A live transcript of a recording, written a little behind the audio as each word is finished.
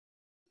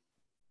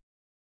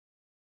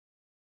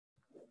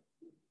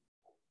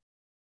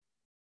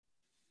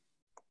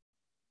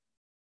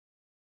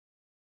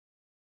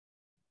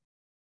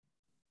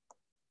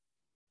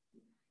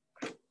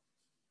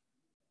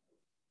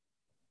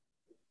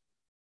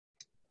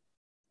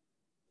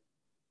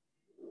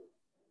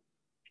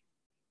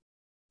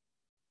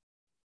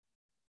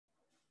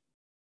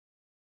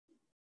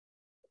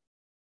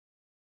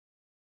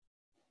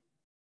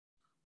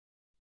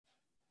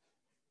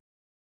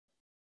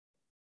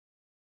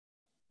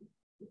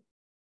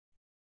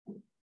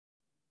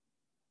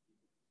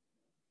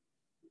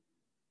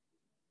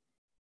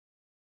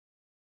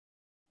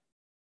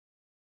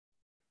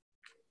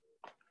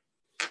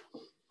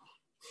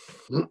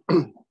Good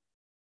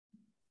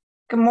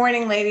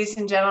morning, ladies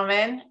and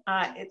gentlemen.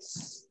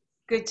 It's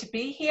good to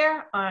be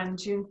here on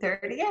June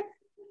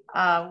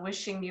 30th.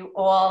 Wishing you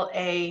all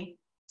a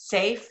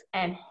safe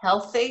and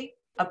healthy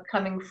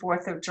upcoming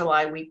 4th of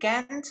July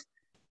weekend.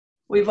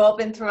 We've all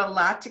been through a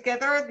lot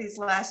together these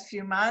last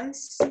few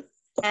months,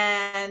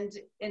 and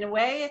in a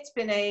way, it's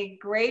been a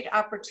great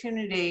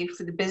opportunity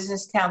for the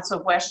Business Council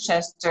of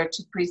Westchester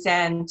to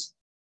present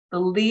the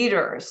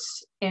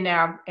leaders in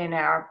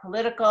our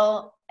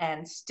political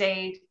and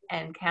state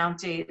and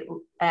county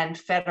and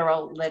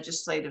federal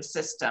legislative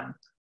system.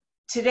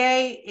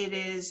 Today, it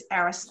is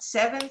our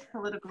 7th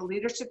political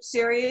leadership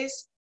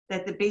series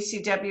that the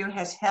BCW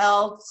has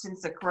held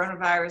since the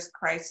coronavirus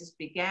crisis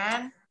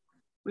began.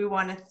 We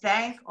want to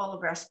thank all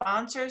of our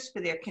sponsors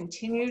for their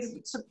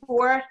continued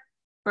support: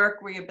 Burke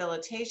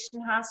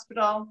Rehabilitation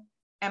Hospital,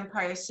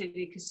 Empire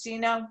City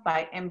Casino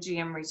by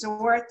MGM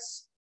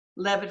Resorts,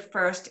 Levitt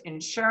First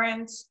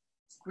Insurance,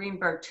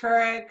 Greenberg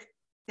Traurig,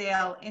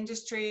 Thale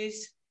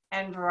Industries,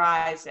 and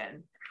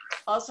Verizon.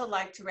 Also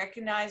like to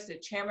recognize the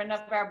chairman of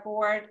our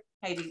board,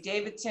 Heidi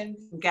Davidson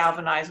from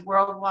Galvanize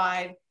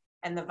Worldwide,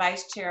 and the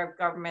vice chair of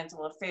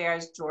governmental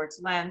affairs, George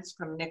Lentz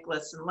from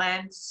Nicholas and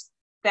Lentz.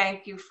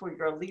 Thank you for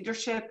your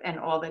leadership and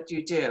all that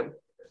you do.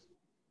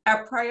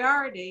 Our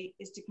priority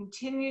is to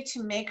continue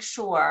to make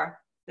sure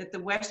that the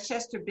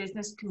Westchester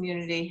business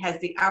community has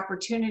the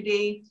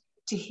opportunity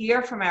to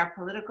hear from our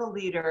political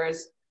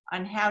leaders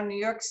on how New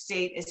York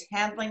State is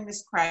handling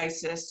this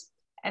crisis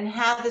and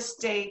how the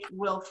state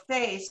will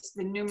face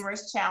the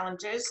numerous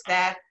challenges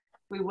that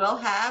we will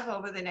have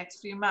over the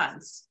next few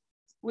months.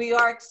 We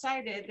are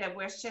excited that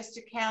Westchester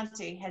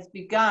County has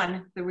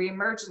begun the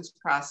reemergence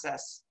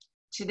process.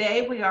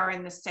 Today, we are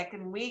in the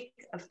 2nd week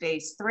of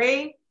phase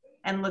 3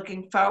 and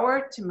looking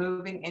forward to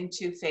moving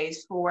into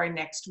phase 4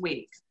 next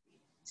week.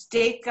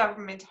 State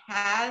government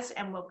has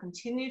and will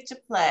continue to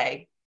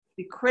play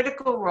the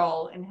critical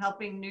role in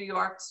helping New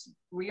York's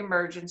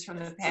reemergence from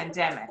the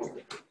pandemic.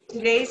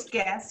 Today's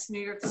guest, New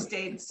York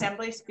State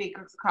Assembly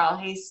Speaker Carl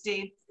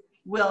Heastie,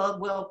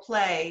 will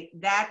play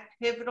that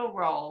pivotal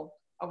role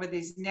over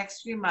these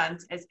next few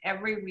months as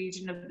every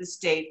region of the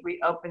state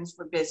reopens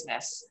for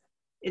business.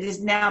 It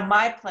is now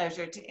my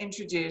pleasure to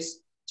introduce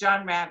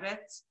John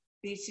Ravitz,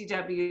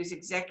 BCW's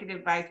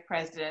Executive Vice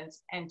President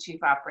and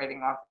Chief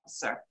Operating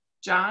Officer.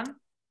 John?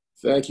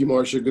 Thank you,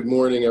 Marcia. Good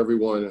morning,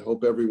 everyone. I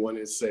hope everyone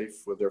is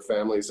safe with their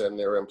families and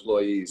their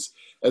employees.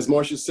 As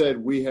Marcia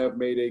said, we have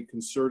made a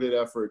concerted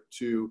effort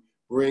to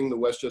bring the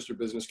Westchester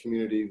business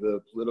community,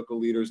 the political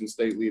leaders and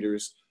state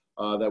leaders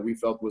that we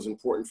felt was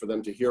important for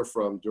them to hear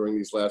from during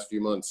these last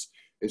few months.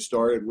 It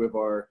started with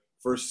our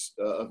first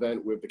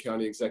event with the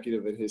county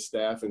executive and his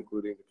staff,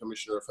 including the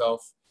Commissioner of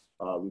Health,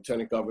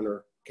 Lieutenant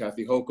Governor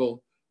Kathy Hochul,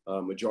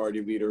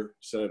 Majority Leader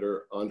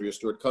Senator Andrea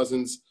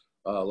Stewart-Cousins.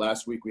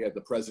 Last week, we had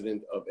the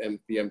president of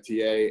the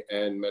MTA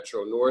and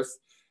Metro North.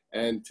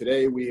 And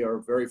today, we are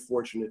very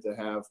fortunate to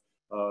have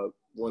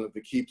one of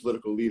the key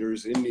political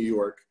leaders in New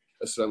York,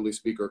 Assembly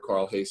Speaker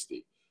Carl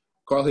Heastie.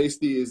 Carl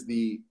Heastie is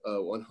the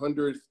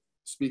 100th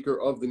Speaker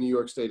of the New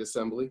York State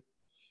Assembly.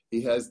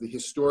 He has the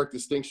historic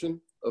distinction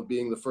of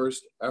being the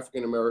first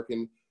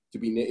African-American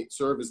to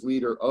serve as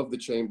leader of the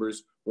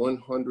Chamber's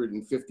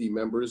 150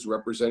 members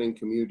representing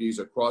communities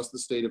across the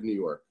state of New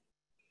York.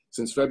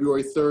 Since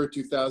February 3rd,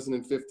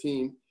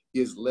 2015, he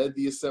has led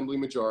the Assembly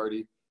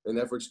majority in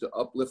efforts to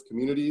uplift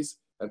communities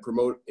and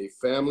promote a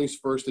families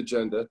first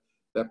agenda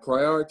that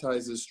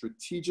prioritizes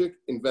strategic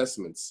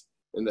investments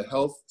in the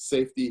health,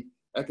 safety,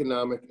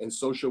 economic, and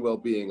social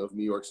well-being of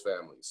New York's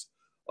families.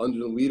 Under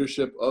the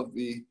leadership of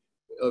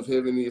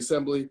him in the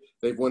Assembly,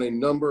 they've won a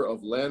number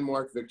of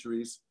landmark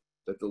victories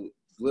that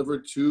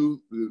delivered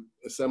to the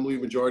Assembly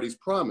majority's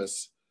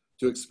promise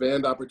to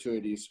expand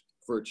opportunities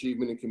for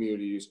achievement in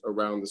communities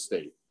around the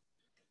state.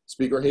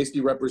 Speaker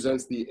Heastie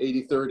represents the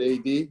 83rd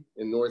AD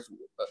in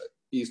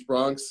Northeast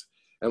Bronx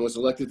and was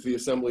elected to the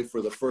Assembly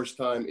for the first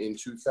time in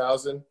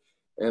 2000.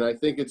 And I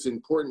think it's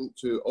important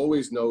to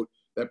always note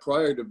that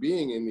prior to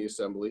being in the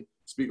Assembly,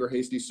 Speaker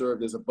Heastie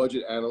served as a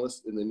budget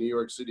analyst in the New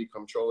York City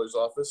Comptroller's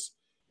Office.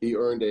 He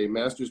earned a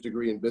master's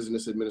degree in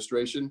business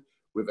administration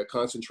with a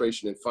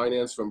concentration in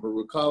finance from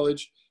Baruch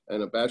College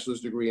and a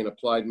bachelor's degree in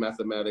applied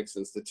mathematics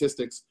and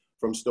statistics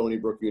from Stony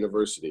Brook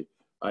University.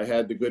 I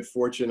had the good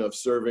fortune of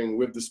serving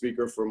with the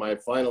Speaker for my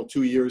final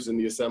 2 years in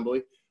the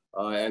Assembly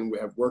and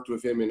have worked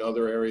with him in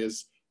other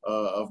areas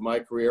of my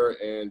career.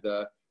 And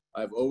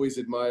I've always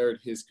admired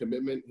his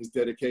commitment, his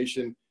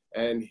dedication,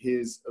 and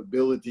his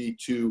ability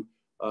to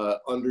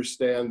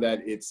understand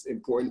that it's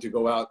important to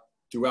go out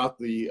throughout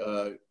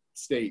the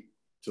state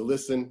to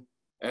listen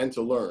and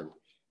to learn.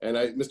 And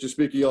Mr.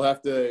 Speaker, you'll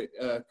have to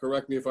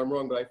correct me if I'm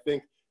wrong, but I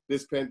think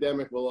this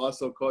pandemic will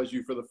also cause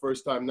you for the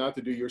first time not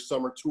to do your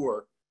summer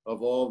tour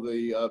of all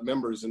the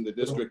members in the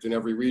district in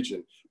every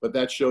region. But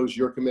that shows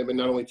your commitment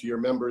not only to your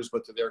members,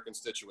 but to their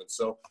constituents.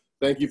 So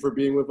thank you for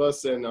being with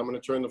us, and I'm going to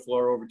turn the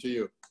floor over to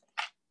you.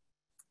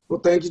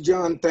 Well, thank you,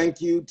 John. Thank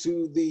you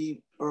to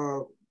the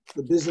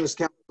Business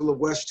Council of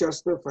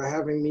Westchester for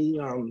having me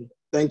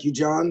Thank you,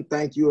 John.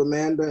 Thank you,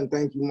 Amanda, and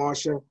thank you,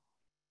 Marcia.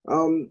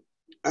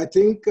 I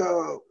think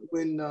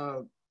when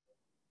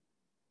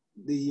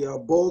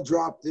the ball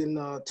dropped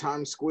in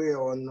Times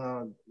Square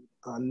on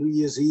New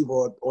Year's Eve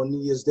or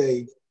New Year's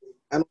Day,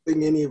 I don't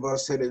think any of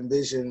us had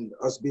envisioned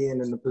us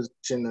being in the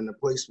position and the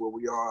place where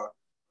we are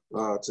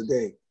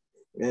today.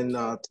 And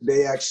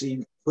today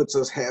actually puts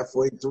us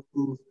halfway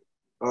through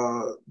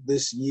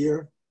this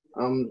year.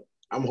 I'm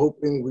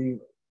hoping we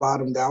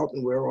bottomed out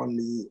and we're on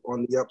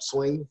the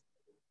upswing.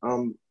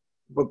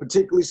 But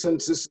particularly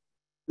since this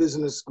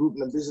business group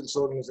and a business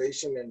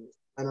organization, and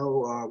I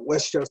know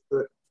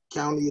Westchester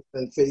County is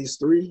in phase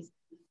 3,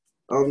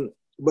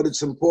 but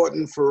it's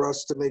important for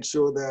us to make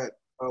sure that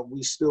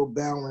we still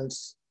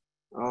balance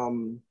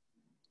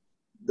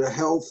the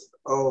health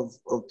of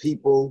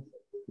people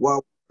while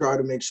we try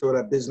to make sure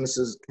that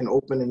businesses can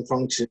open and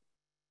function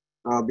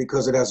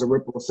because it has a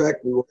ripple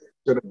effect. We want to make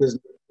sure the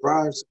business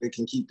thrives so they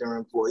can keep their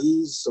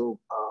employees, so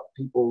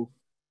people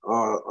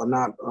are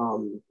not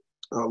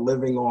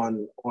living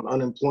on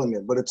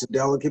unemployment. But it's a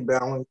delicate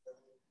balance.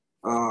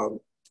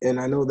 And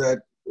I know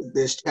that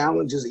there's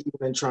challenges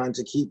even in trying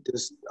to keep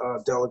this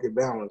delicate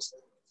balance.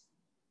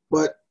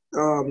 But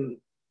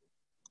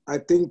I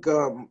think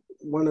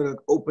one of the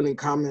opening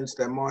comments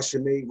that Marcia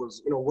made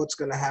was, what's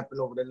going to happen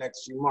over the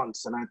next few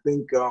months? And I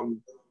think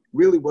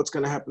really what's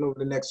going to happen over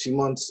the next few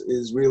months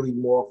is really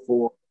more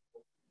for,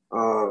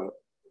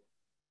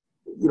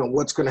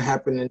 what's going to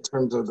happen in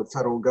terms of the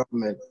federal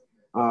government.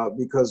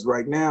 Because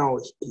right now,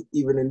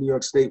 even in New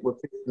York State, we're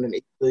facing an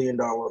 $8 billion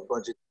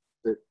budget.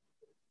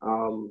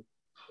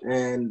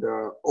 And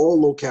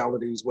all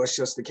localities,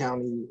 Westchester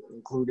County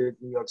included,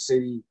 New York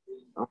City,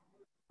 are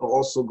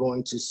also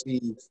going to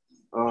see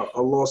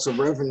a loss of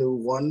revenue.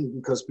 One,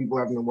 because people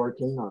haven't been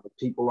working,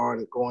 people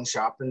aren't going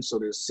shopping, so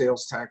there's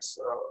sales tax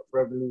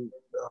revenue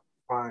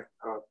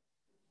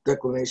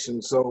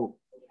declination. So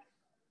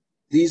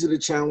these are the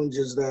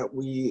challenges that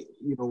we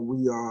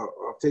are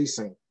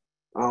facing.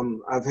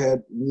 I've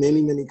had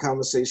many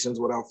conversations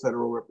with our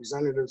federal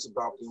representatives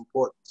about the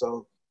importance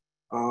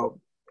of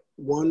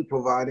one,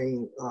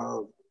 providing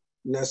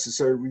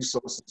necessary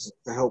resources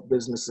to help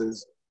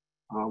businesses,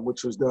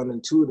 which was done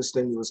in 2 of the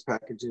stimulus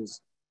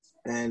packages,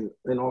 and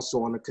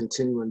also on a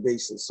continuing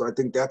basis. So I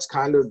think that's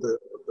kind of the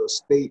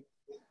state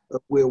of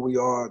where we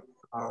are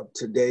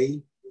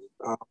today,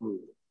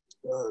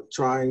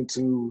 trying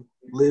to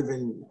live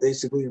in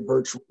basically a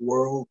virtual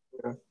world.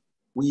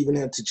 We even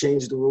had to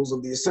change the rules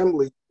of the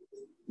assembly,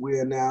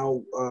 where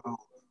now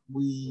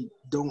we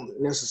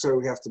don't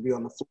necessarily have to be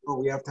on the floor.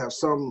 We have to have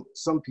some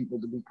people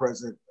to be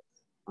present.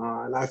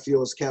 And I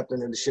feel as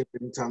captain of the ship,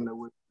 anytime that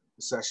we're in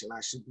the session,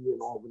 I should be in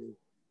Albany.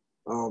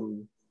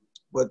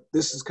 But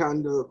this is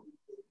kind of,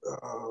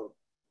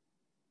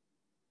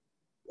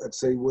 I'd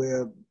say,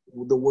 where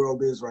the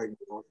world is right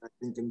now. I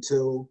think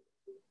until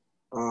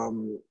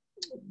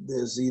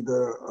there's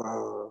either,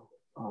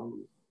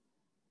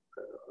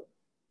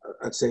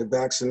 I'd say, a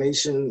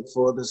vaccination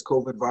for this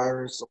COVID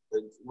virus, or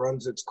it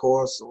runs its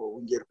course, or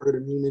we get herd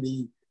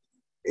immunity,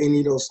 any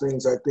of those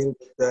things, I think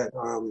that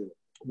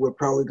we're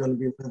probably going to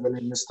be living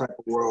in this type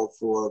of world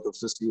for the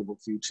foreseeable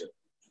future.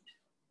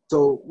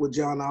 So with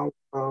John, I'll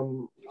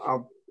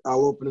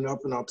open it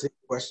up and I'll take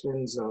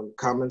questions,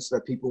 comments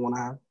that people want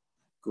to have.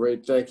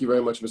 Great, thank you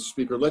very much, Mr.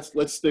 Speaker.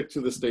 Let's stick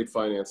to the state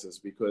finances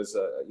because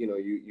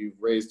you've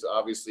raised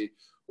obviously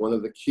one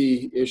of the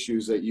key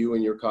issues that you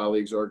and your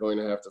colleagues are going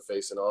to have to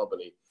face in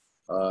Albany,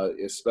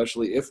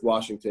 especially if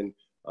Washington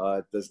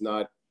does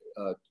not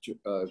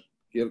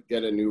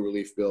get a new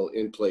relief bill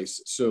in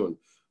place soon.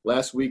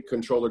 Last week,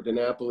 Comptroller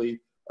DiNapoli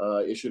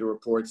issued a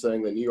report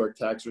saying that New York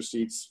tax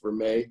receipts for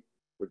May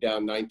were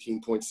down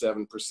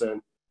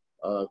 19.7%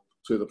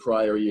 to the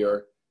prior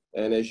year.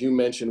 And as you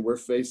mentioned, we're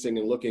facing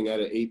and looking at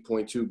an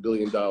 $8.2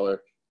 billion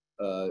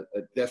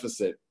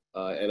deficit.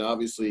 And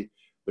obviously,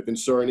 the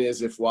concern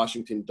is if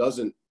Washington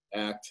doesn't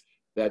act,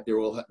 that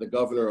the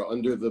governor,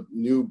 under the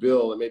new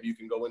bill, and maybe you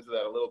can go into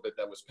that a little bit,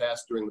 that was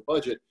passed during the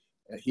budget,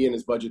 he and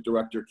his budget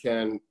director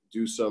can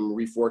do some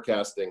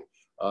reforecasting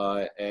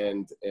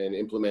and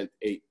implement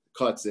 8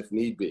 cuts if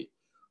need be.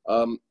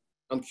 I'm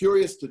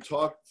curious to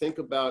think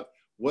about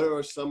what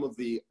are some of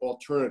the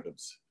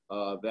alternatives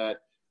that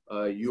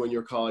you and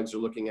your colleagues are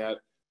looking at.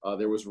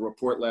 There was a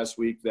report last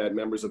week that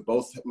members of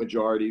both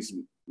majorities,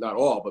 not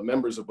all, but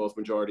members of both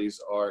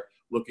majorities are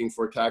looking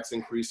for tax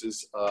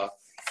increases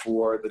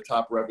for the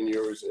top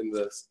revenuers in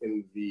the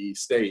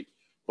state.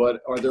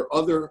 But are there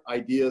other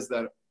ideas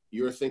that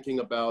you're thinking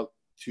about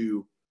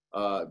to,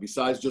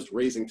 besides just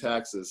raising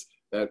taxes,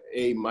 that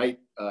might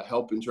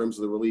help in terms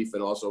of the relief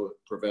and also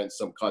prevent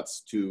some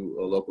cuts to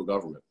local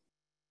government?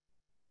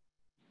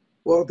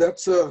 Well,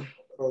 that's a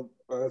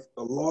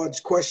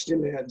large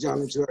question there, John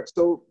and Jack.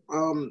 So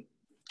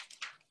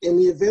in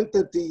the event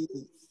that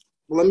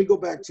well, let me go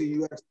back to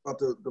you asked about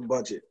the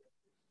budget.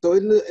 So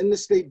in the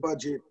state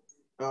budget,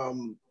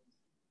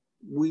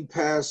 we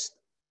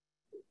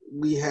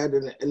had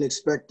an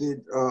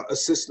expected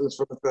assistance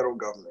from the federal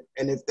government.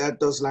 And if that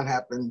does not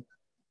happen,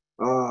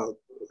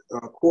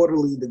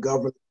 quarterly, the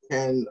government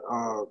can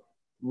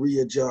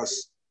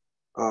readjust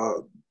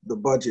the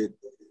budget.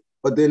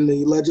 But then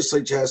the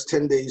legislature has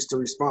 10 days to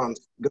respond.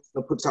 The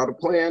governor puts out a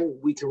plan,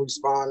 we can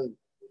respond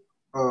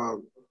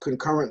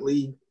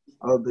concurrently.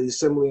 The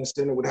Assembly and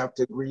Senate would have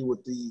to agree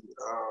with the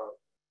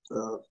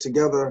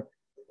together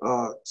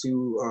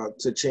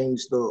to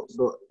change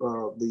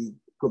the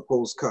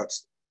proposed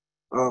cuts.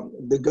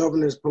 The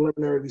governor's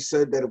preliminarily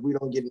said that if we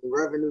don't get any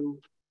revenue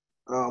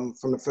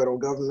from the federal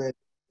government,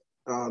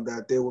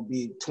 that there will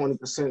be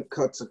 20%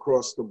 cuts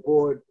across the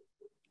board,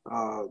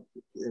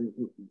 and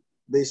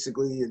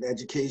basically in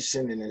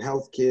education and in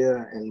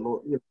healthcare and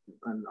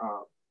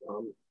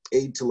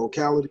aid to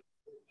locality.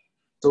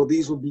 So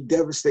these would be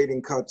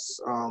devastating cuts,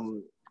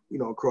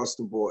 across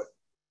the board.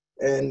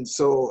 And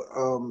so,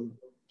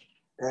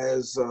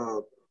 as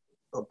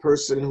a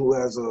person who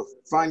has a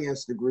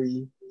finance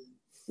degree,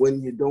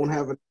 when you don't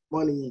have enough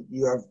money,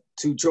 you have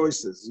two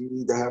choices. You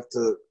either have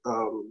to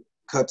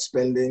cut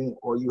spending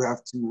or you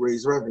have to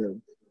raise revenue.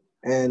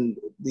 And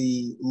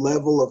the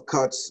level of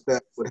cuts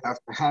that would have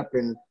to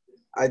happen,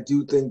 I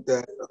do think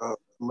that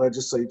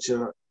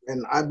legislature,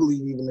 and I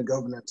believe even the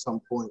governor at some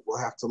point, will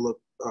have to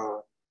look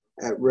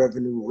at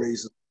revenue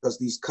raises, because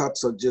these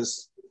cuts are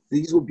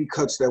these will be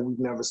cuts that we've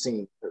never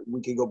seen.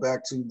 We can go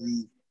back to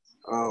the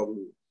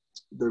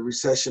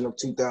recession of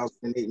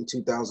 2008 and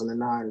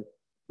 2009,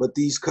 but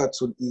these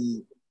cuts would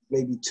be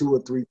maybe 2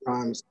 or 3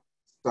 times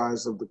the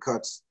size of the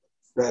cuts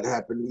that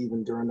happened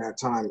even during that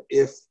time,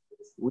 if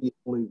we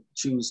only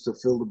choose to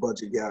fill the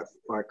budget gap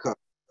by cut.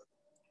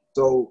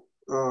 So,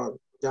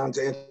 John,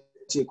 to answer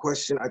your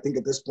question, I think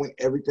at this point,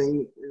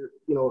 everything,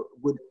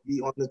 would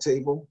be on the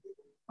table.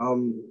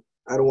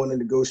 I don't want to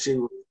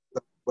negotiate with,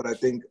 but I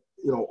think,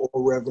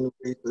 all revenue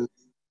raises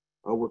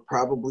would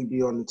probably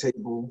be on the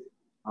table.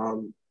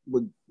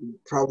 Would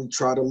probably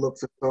try to look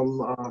for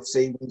some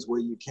savings where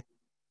you can,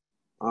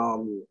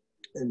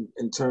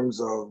 in terms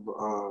of,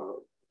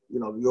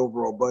 the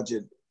overall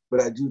budget.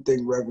 But I do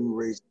think revenue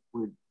raise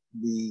would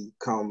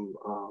become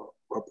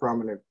a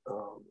prominent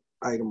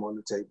item on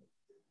the table.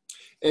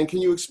 And can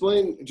you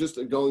explain, just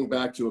going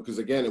back to it, because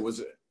again, it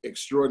was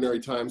extraordinary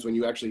times when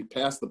you actually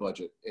passed the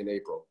budget in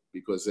April,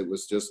 because it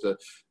was just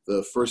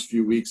the first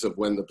few weeks of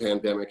when the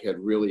pandemic had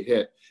really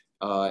hit,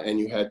 and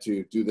you had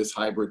to do this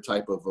hybrid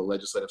type of a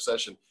legislative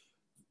session.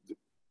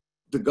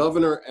 The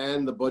governor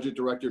and the budget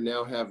director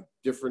now have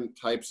different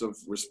types of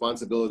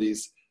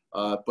responsibilities,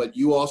 but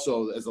you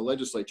also, as a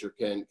legislature,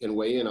 can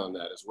weigh in on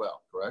that as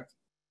well, correct?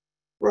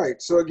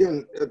 Right. So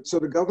again, so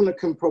the governor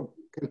can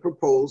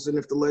propose, and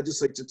if the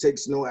legislature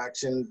takes no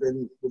action,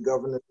 then the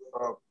governor's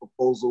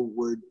proposal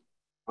would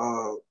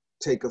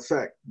take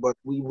effect. But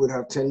we would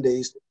have 10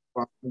 days to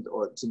find,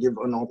 or to give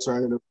an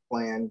alternative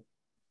plan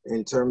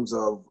in terms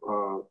of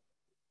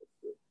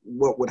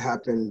what would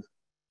happen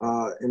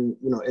in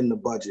the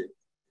budget.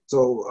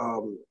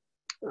 So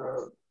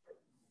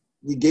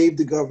you gave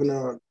the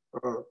governor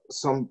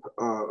some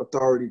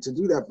authority to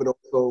do that, but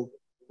also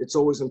it's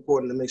always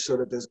important to make sure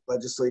that there's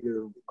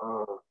legislative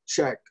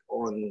check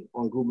on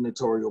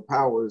gubernatorial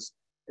powers,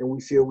 and we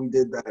feel we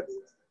did that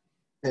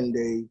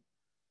 10-day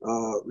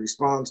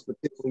response,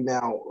 particularly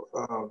now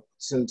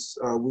since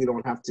we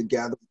don't have to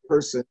gather in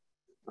person.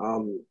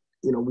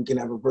 We can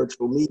have a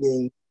virtual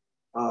meeting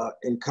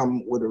and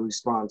come with a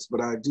response.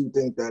 But I do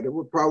think that it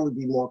would probably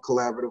be more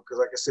collaborative, because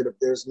like I said, if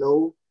there's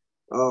no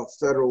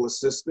federal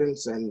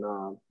assistance, and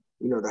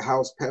the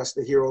House passed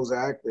the HEROES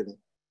Act, and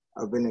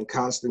I've been in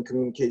constant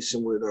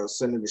communication with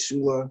Senator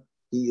Schumer.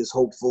 He is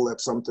hopeful that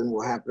something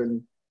will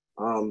happen,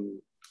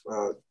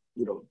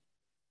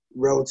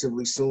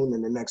 relatively soon,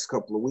 in the next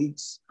couple of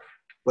weeks.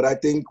 But I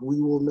think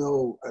we will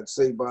know, I'd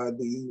say by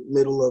the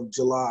middle of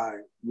July,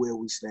 where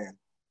we stand.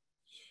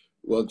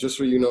 Well, just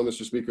so you know,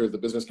 Mr. Speaker, the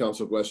Business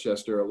Council of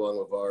Westchester, along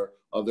with our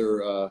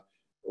other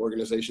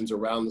organizations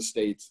around the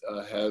state,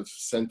 have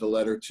sent a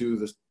letter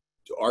to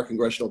our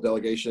congressional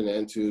delegation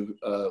and to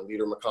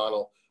Leader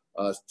McConnell,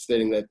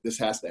 stating that this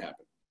has to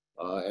happen.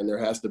 And there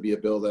has to be a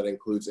bill that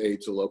includes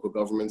aid to local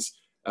governments,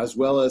 as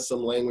well as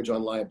some language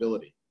on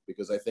liability,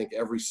 because I think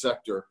every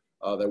sector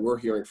that we're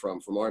hearing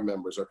from our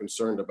members are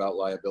concerned about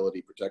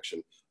liability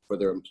protection for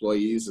their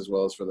employees as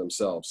well as for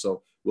themselves.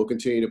 So we'll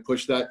continue to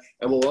push that,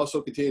 and we'll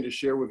also continue to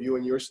share with you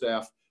and your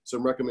staff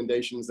some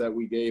recommendations that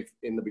we gave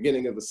in the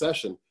beginning of the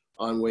session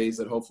on ways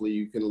that hopefully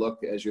you can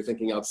look, as you're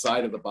thinking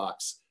outside of the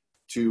box,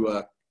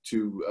 to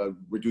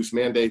reduce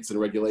mandates and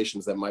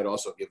regulations that might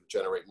also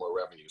generate more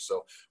revenue.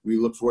 So we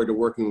look forward to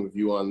working with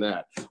you on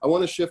that. I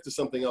want to shift to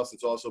something else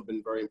that's also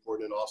been very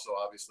important, and also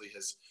obviously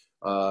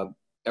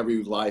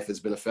every life has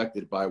been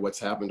affected by what's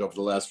happened over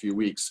the last few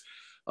weeks.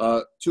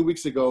 2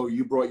 weeks ago,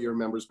 you brought your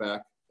members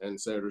back, and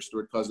Senator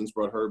Stewart-Cousins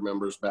brought her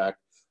members back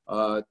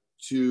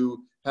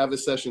to have a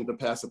session to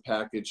pass a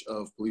package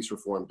of police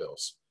reform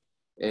bills.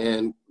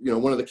 And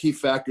one of the key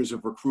factors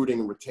of recruiting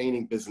and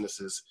retaining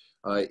businesses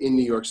in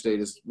New York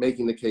State is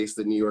making the case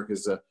that New York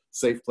is a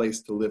safe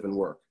place to live and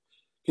work.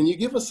 Can you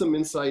give us some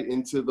insight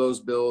into those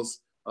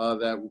bills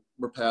that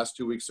were passed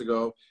 2 weeks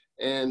ago?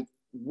 And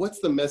what's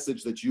the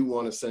message that you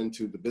want to send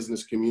to the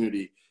business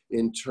community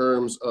in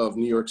terms of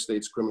New York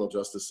State's criminal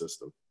justice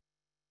system?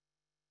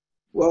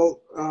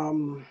 Well,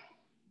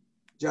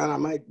 John, I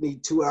might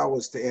need 2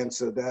 hours to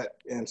answer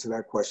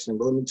that question,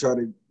 but let me try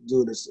to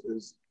do this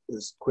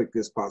as quick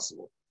as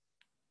possible.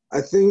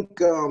 I think,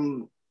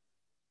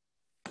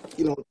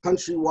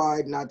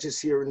 countrywide, not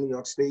just here in New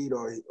York State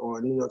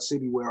or New York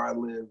City where I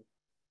live,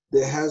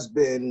 there has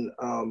been,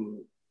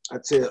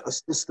 I'd say, a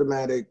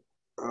systematic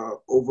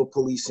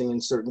over-policing in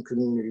certain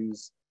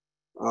communities.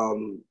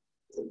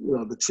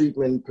 The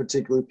treatment,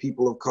 particularly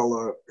people of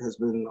color, has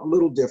been a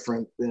little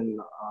different than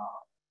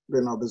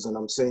others, and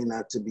I'm saying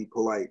that to be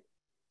polite.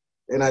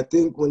 And I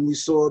think when you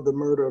saw the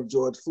murder of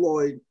George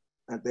Floyd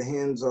at the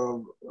hands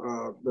of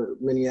the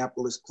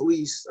Minneapolis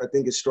police, I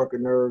think it struck a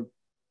nerve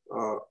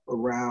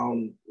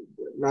around,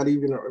 not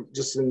even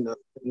just in the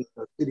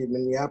city of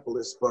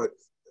Minneapolis, but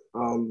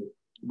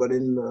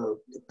in the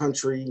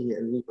country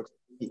and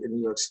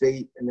New York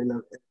State, and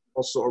then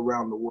also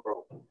around the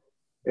world.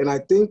 And I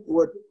think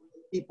what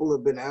people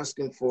have been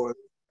asking for,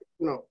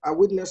 I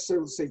wouldn't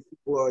necessarily say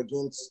people are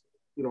against,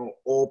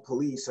 all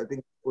police. I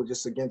think people are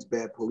just against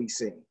bad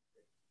policing.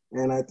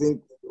 And I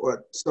think what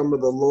some of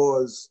the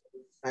laws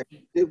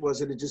actually did was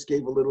it just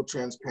gave a little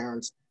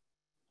transparency.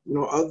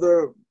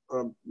 Other,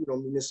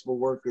 municipal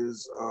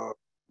workers'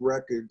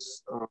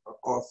 records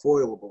are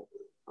foilable.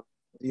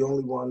 The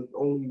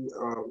only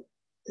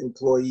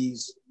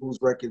employees whose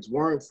records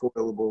weren't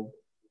foilable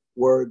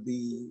were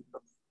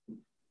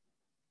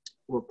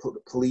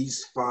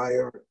police,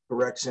 fire,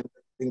 correction, I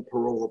think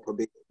parole or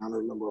probation. I don't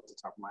remember off the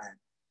top of my head.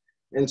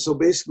 And so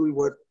basically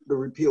what the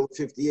repeal of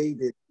 58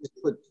 did is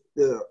put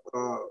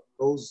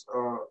those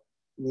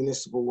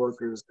municipal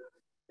workers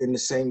in the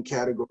same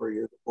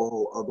category as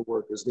all other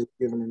workers. They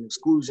were given an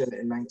exclusion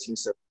in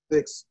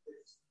 1976.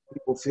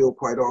 People feel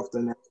quite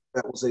often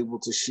that was able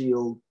to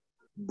shield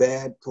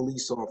bad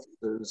police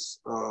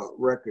officers'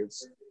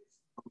 records.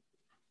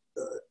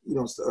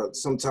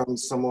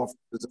 Sometimes some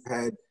officers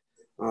have had,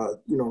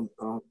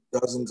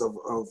 dozens of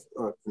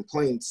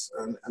complaints,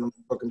 and I'm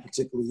talking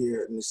particularly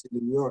here in the city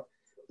of New York.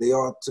 They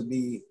ought to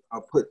be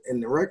put in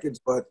the records,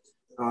 but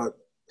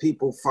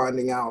people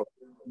finding out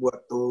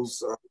what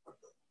those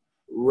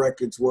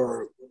records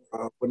were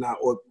not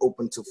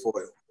open to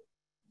FOIL.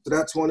 So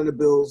that's one of the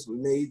bills we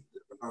made.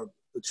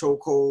 The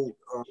chokehold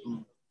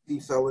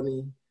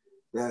felony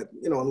that,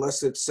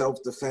 unless it's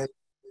self-defense,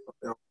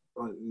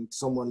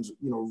 someone's,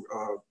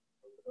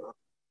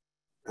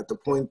 at the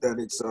point that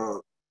it's,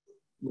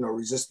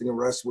 resisting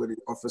arrest where the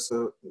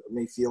officer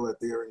may feel that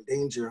they're in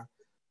danger,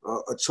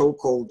 a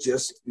chokehold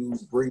just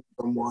to bring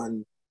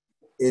someone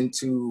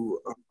into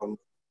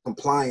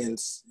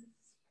compliance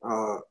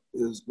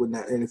is when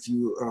that, and if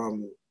you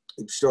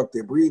obstruct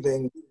their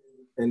breathing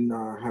and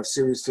have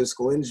serious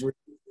physical injury,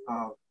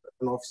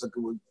 an officer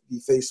would be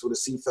faced with a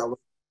C felony.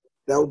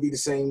 That would be the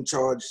same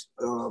charge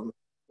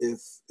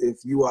if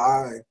you or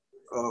I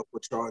were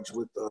charged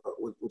with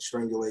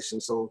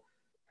strangulation. So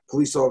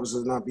police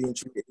officers not being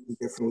treated any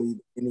differently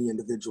than any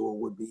individual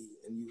would be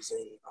in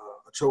using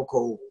a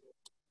chokehold.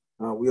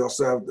 We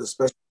also have the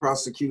special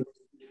prosecutor.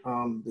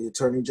 The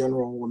attorney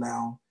general will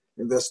now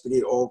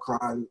investigate all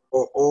crime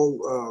or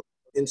all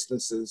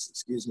instances,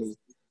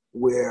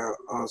 where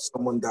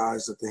someone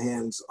dies at the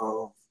hands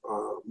of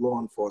law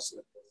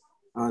enforcement.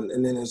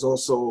 And then there's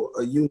also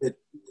a new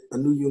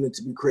unit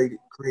to be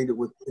created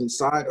with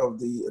inside of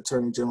the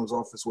attorney general's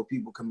office where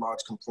people can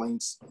lodge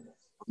complaints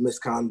of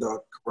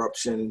misconduct,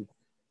 corruption,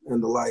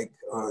 and the like.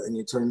 In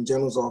the attorney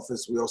general's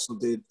office, we also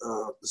did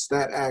the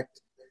STAT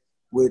Act,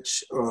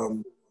 which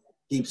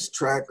keeps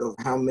track of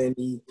how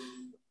many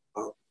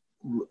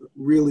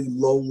really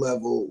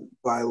low-level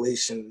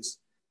violations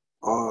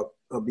are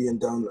being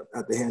done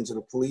at the hands of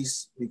the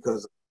police,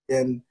 because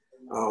again,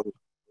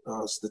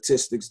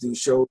 statistics do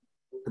show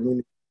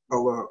community of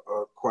color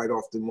are quite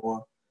often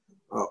more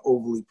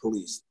overly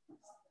policed.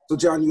 So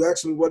John, you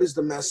asked me, what is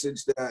the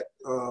message that,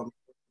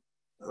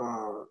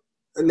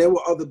 and there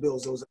were other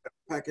bills, there was a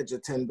package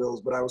of 10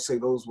 bills, but I would say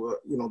those were,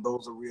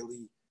 those are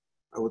really,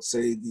 I would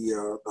say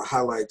the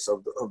highlights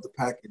of the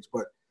package.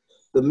 But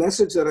the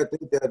message that I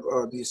think that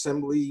the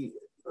Assembly,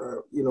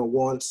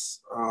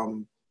 wants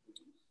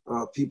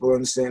people to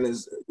understand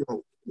is,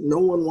 no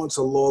one wants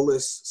a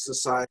lawless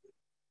society,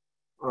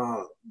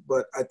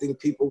 but I think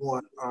people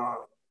want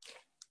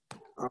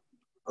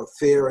a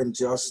fair and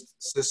just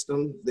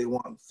system. They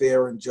want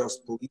fair and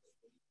just police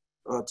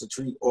to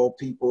treat all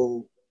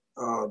people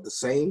the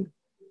same.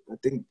 I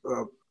think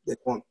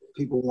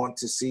people want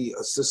to see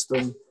a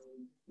system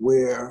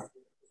where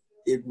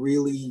it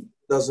really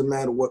doesn't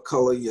matter what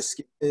color your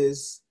skin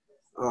is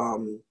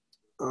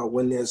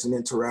when there's an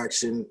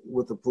interaction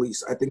with the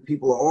police. I think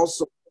people are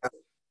also,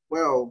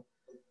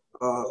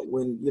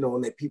 when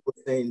the people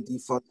are saying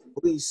defund the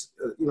police,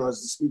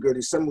 as the Speaker of the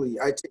Assembly,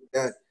 I take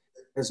that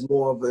as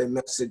more of a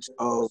message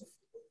of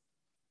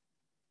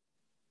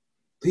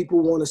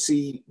people want to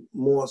see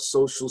more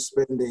social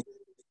spending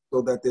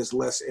so that there's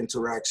less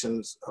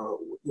interactions,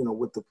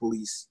 with the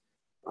police.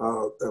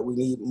 That we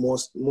need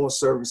more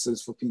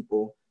services for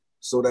people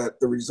so that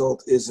the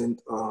result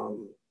isn't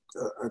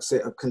I'd say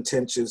a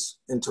contentious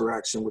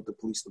interaction with the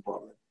police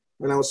department.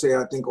 And I would say,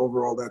 I think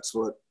overall that's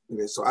what it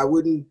is. So I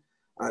wouldn't,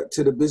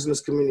 to the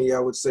business community, I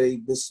would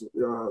say this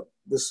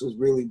was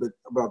really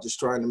about just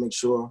trying to make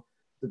sure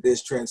that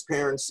there's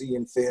transparency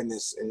and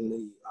fairness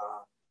in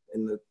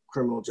the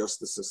criminal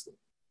justice system.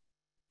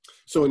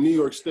 So in New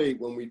York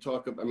State, when we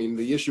talk, I mean,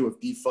 the issue of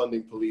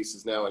defunding police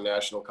is now a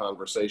national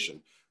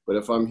conversation. But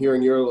if I'm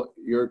hearing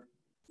you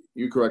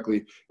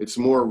correctly, it's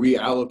more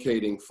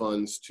reallocating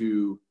funds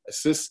to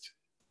assist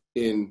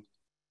in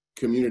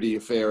community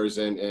affairs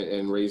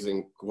and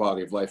raising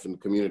quality of life in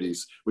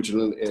communities, which at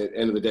the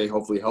end of the day,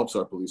 hopefully helps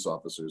our police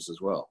officers as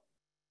well.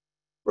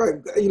 Right.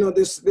 You know,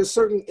 there's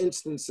certain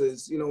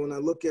instances, you know, when I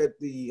look at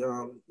the,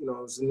 you know,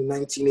 it was in the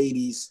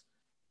 1980s,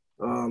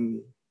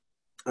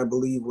 I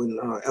believe when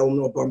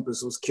Eleanor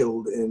Bumpus was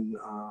killed in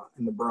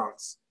the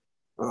Bronx.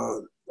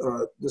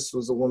 This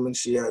was a woman,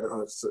 she had,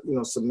 you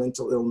know, some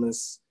mental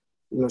illness.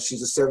 You know,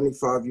 she's a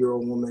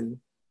 75-year-old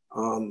woman,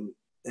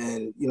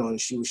 and, you know,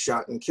 and she was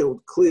shot and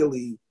killed.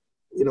 Clearly,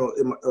 you know,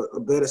 a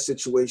better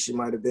situation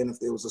might have been if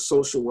there was a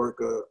social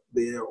worker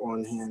there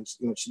on hand.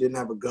 You know, she didn't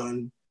have a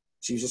gun.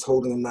 She was just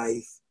holding a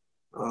knife.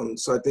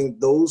 So I think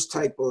those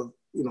type of,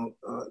 you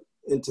know,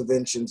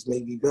 interventions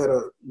may be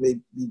better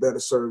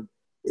served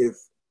if,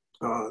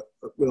 you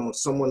know,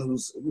 someone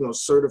who's, you know,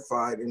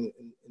 certified in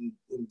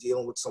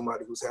dealing with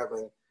somebody who's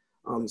having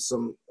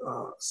some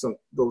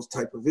those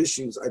type of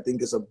issues, I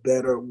think is a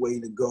better way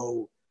to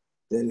go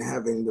than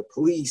having the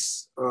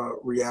police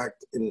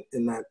react in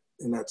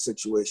that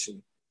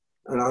situation.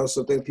 And I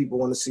also think people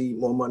want to see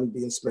more money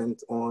being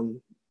spent on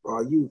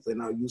our youth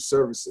and our youth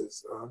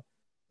services.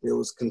 There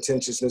was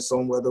contentiousness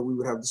on whether we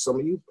would have the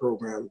summer youth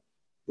program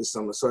this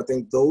summer. So I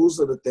think those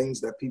are the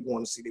things that people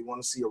want to see. They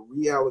want to see a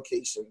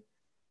reallocation,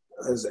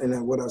 and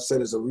then what I've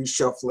said is a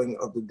reshuffling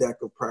of the deck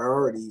of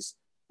priorities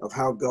of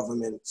how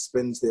government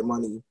spends their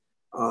money.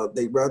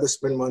 They'd rather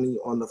spend money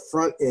on the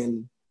front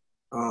end,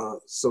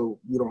 so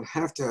you don't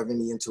have to have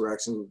any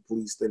interactions with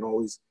police, than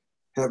always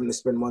having to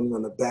spend money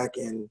on the back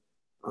end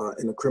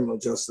in the criminal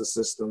justice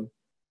system,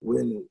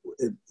 when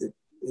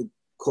it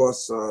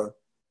costs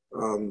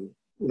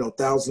you know,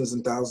 thousands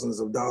and thousands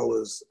of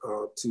dollars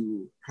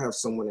to have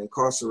someone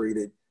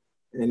incarcerated.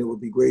 And it would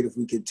be great if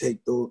we could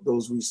take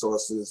those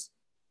resources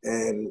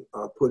and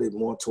put it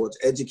more towards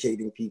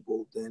educating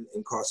people than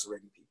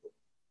incarcerating people.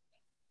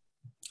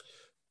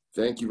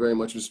 Thank you very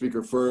much, Mr.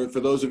 Speaker. For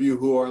those of you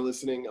who are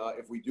listening,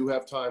 if we do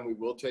have time, we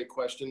will take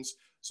questions.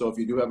 So if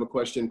you do have a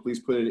question, please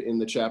put it in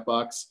the chat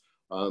box.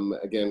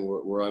 Again,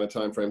 we're on a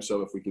time frame,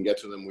 so if we can get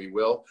to them, we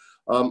will.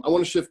 I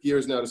want to shift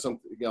gears now to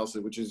something else,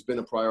 which has been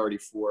a priority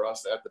for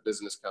us at the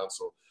Business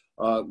Council.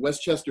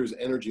 Westchester's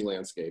energy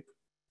landscape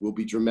will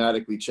be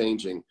dramatically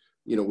changing,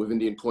 you know, with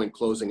Indian Point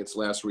closing its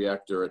last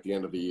reactor at the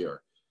end of the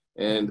year.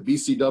 And the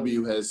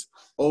BCW has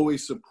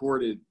always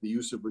supported the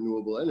use of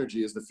renewable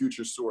energy as the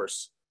future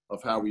source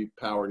of how we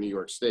power New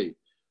York State.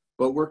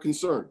 But we're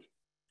concerned.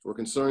 We're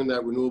concerned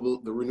that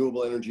the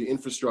renewable energy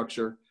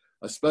infrastructure,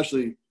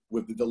 especially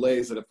with the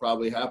delays that have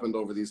probably happened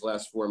over these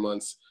last 4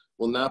 months,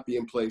 will not be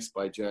in place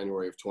by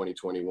January of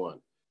 2021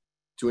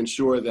 to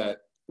ensure that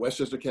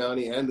Westchester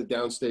County and the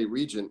downstate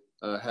region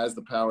has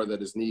the power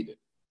that is needed.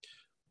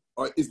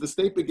 Is the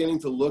state beginning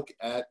to look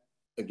at,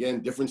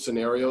 again, different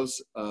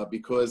scenarios?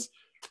 Because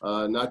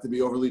not to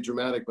be overly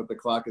dramatic, but the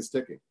clock is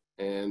ticking.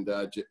 And,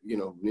 you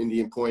know,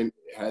 Indian Point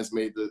has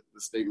made the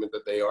statement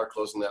that they are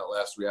closing that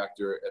last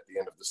reactor at the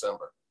end of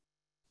December.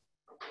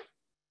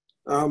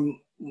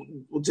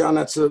 Well, John,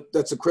 that's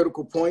a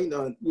critical point.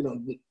 You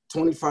know,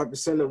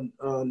 25%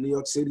 of New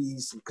York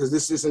City's, because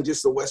this isn't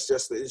just a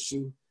Westchester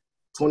issue,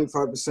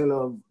 25%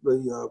 of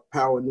the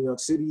power in New York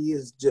City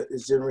is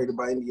generated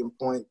by Indian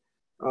Point.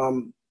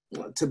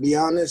 To be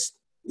honest,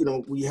 you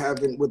know, we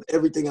haven't, with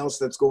everything else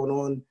that's going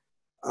on,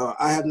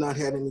 I have not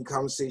had any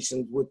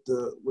conversations with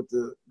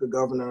the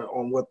governor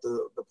on what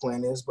the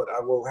plan is, but I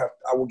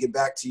will get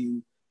back to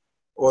you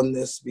on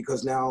this,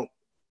 because now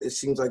it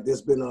seems like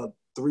there's been a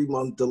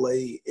 3-month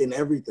delay in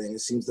everything.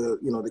 It seems that,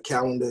 you know, the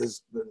calendar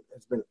has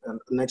been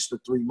an extra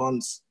 3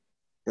 months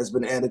has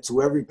been added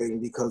to everything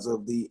because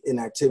of the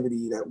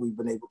inactivity that we've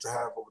been able to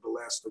have over the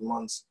last 3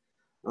 months.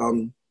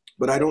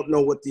 But I don't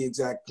know what the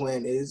exact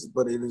plan is,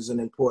 but it is an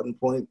important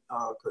point,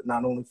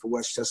 not only for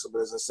Westchester,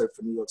 but as I said,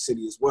 for New York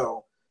City as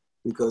well,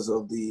 because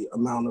of the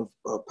amount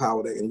of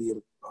power that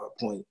Indian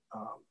Point.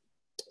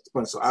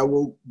 So I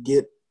will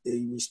get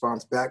a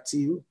response back to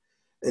you,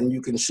 and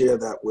you can share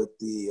that with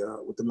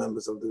the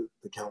members of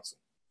the council.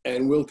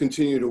 And we'll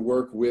continue to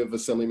work with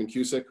Assemblyman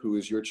Cusick, who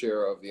is your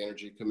chair of the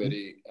Energy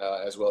Committee,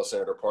 as well as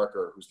Senator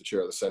Parker, who's the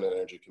chair of the Senate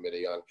Energy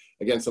Committee, on,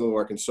 again, some of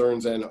our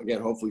concerns and,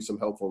 again, hopefully some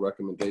helpful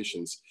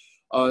recommendations.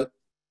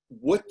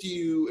 What do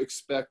you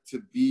expect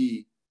to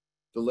be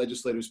the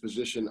legislature's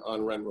position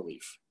on rent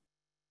relief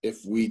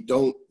if we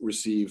don't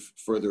receive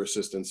further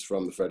assistance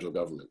from the federal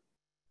government?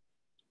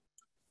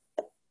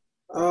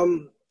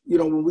 You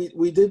know, when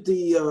we did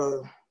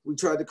we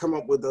tried to come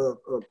up with a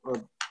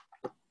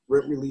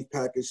rent relief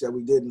package that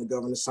we did, and the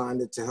governor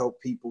signed it to help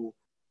people.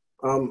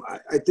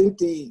 I think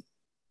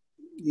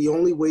the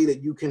only way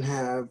that you can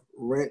have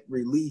rent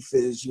relief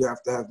is you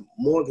have to have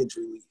mortgage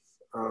relief,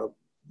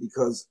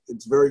 because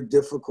it's very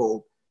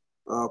difficult,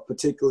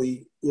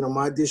 particularly,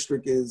 my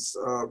district is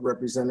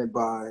represented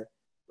by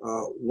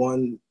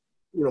one,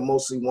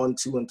 mostly 1,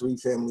 2, and 3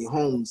 family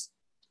homes.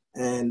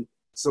 And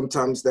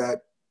sometimes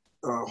that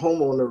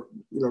homeowner,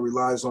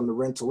 relies on the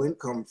rental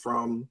income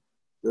from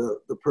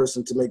the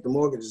person to make the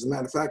mortgage. As a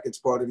matter of fact, it's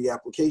part of the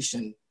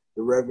application.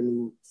 The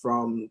revenue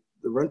from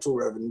the rental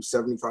revenue,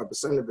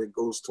 75% of it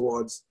goes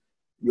towards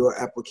your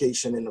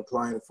application and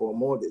applying for a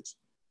mortgage.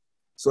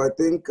 So I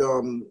think,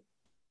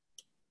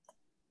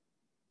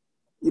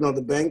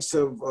 the banks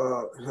have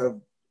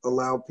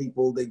allowed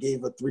people, they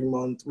gave a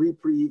 3-month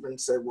reprieve and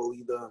said, we'll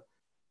either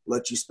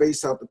let you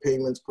space out the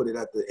payments, put it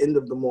at the end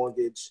of the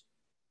mortgage.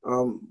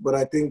 But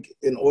I think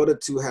in order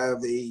to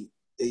have a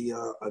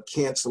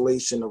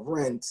cancellation of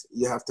rent,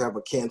 you have to have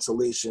a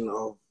cancellation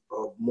of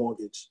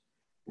mortgage.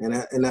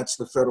 And that's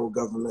the federal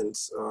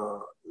government's,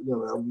 that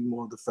would be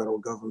more of the federal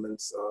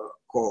government's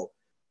call.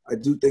 I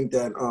do think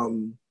that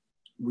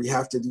we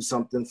have to do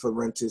something for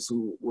renters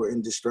who were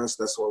in distress.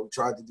 That's why we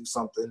tried to do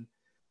something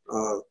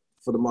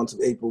for the months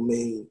of April,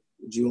 May,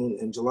 June,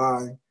 and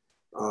July,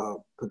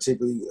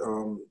 particularly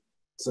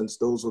since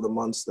those were the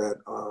months that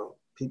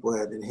people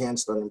had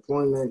enhanced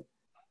unemployment.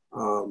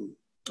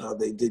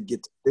 They did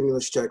get the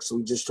stimulus checks, so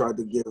we just tried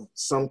to give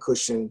some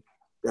cushion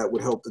that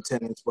would help the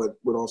tenants, but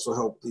would also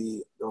help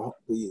the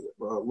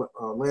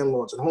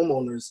landlords and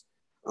homeowners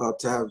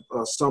to have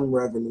some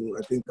revenue.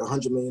 I think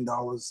 $100 million,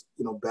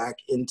 back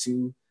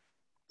into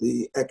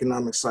the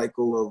economic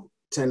cycle of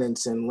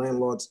tenants and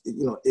landlords,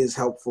 is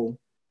helpful.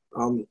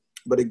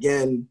 But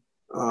again,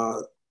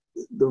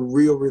 the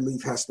real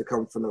relief has to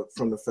come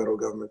from the federal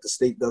government. The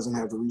state doesn't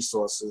have the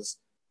resources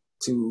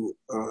to,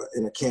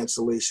 in a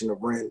cancellation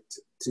of rent,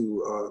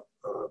 to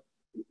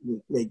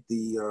make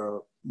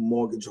the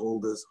mortgage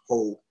holders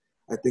whole.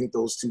 I think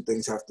those two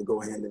things have to go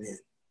hand in hand.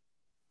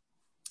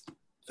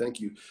 Thank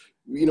you.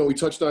 We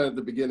touched on it at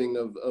the beginning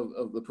of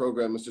the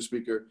program, Mr.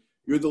 Speaker.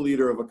 You're the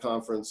leader of a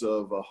conference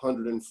of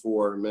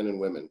 104 men and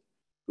women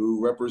who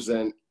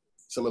represent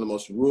some of the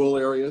most rural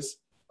areas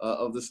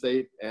of the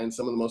state and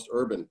some of the most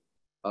urban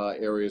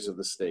areas of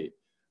the state.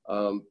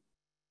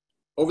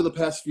 Over the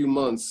past few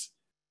months,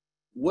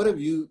 what have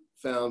you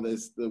found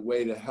as the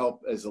way to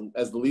help as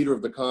the leader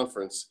of the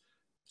conference,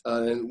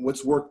 and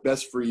what's worked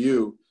best for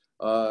you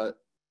to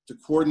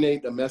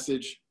coordinate a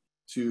message,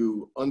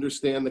 to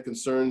understand the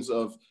concerns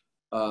of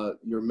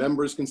your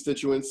members'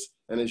 constituents,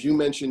 and as you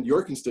mentioned,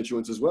 your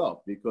constituents as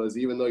well, because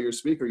even though you're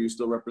speaker, you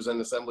still represent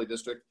an assembly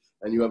district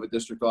and you have a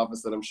district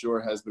office that I'm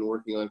sure has been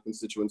working on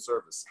constituent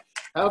service.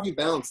 How have you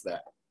balanced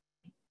that?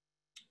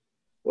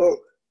 Well,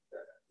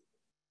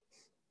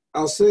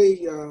 I'll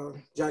say,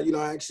 John,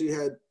 I actually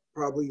had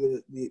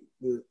probably the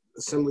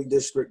assembly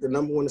district, the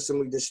 #1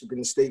 assembly district in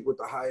the state with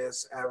the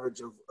highest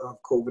average of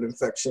COVID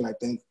infection. I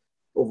think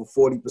over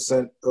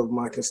 40% of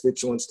my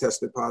constituents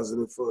tested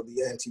positive for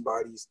the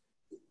antibodies,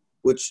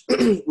 which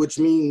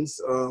means,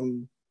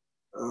 and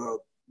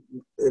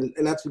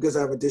that's because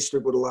I have a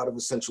district with a lot of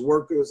essential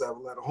workers. I have a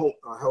lot of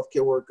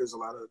healthcare workers, a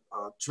lot of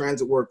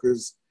transit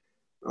workers.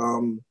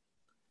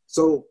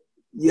 So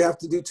you have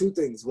to do two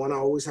things. One, I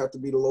always have to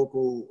be the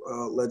local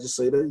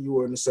legislator. You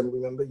are an assembly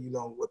member. You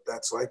know what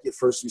that's like. Your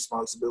first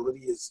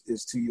responsibility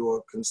is to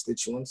your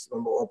constituents.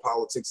 Remember, all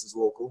politics is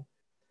local.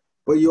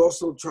 But you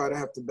also try to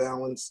have to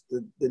balance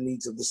the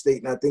needs of the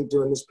state. And I think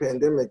during this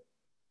pandemic,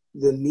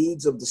 the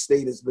needs of the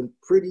state has been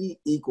pretty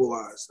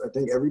equalized. I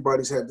think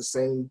everybody's had the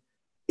same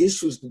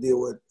issues to deal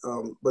with,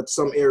 but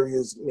some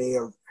areas may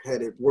have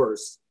had it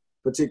worse,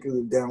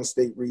 particularly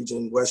downstate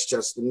region,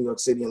 Westchester, New York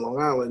City, and Long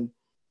Island.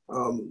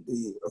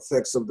 The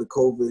effects of the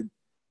COVID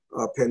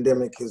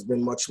pandemic has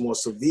been much more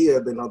severe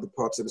than other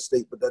parts of the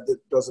state, but that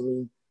doesn't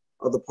mean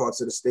other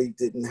parts of the state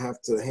didn't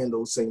have to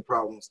handle the same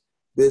problems.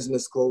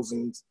 Business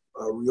closings,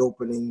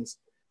 reopenings,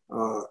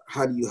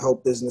 how do you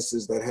help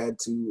businesses that had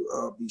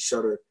to be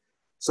shuttered?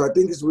 So I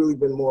think it's really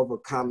been more of a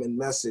common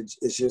message.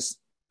 It's just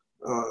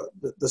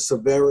the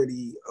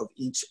severity of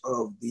each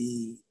of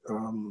the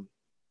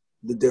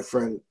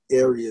different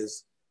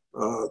areas.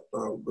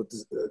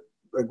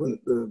 Like when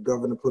the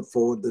governor put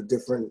forward the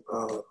different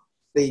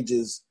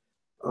stages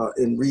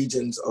in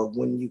regions of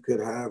when you could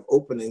have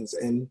openings,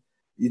 and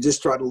you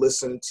just try to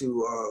listen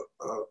to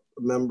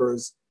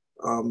members.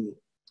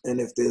 And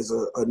if there's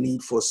a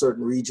need for a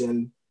certain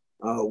region,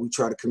 we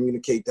try to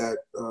communicate that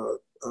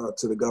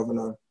to the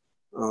governor.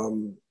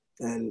 On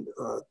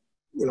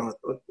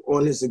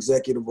his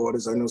executive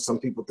orders, I know some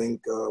people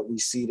think we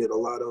ceded a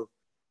lot of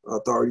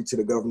authority to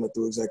the governor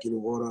through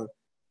executive order.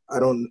 I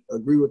don't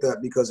agree with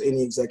that, because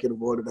any executive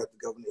order that the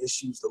governor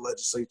issues, the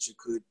legislature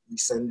could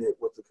rescind it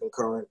with a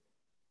concurrent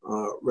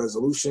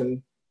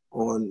resolution.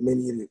 On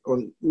many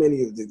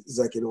of the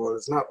executive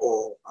orders, not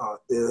all,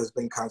 there has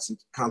been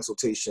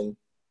consultation.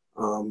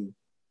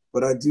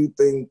 But I do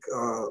think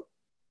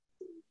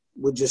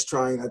we're just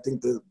trying, I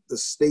think the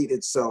state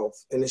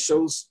itself, and it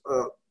shows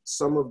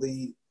some of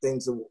the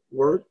things that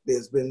work.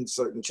 There's been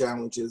certain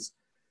challenges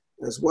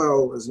as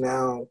well as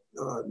now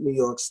New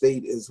York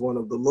State is one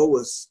of the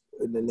lowest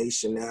in the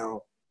nation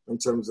now in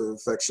terms of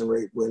infection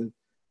rate, when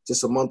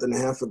just a month and a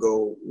half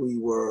ago, we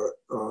were,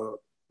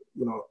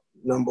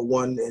 number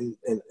one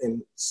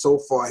and so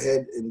far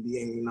ahead in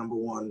being number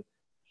one.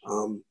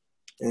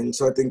 And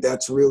so I think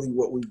that's really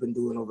what we've been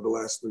doing over the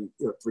last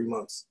 3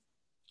 months.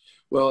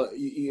 Well,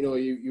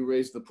 you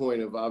raised the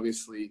point of,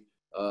 obviously,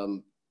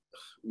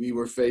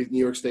 New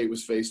York State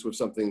was faced with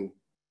something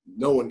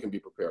no one can be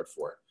prepared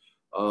for.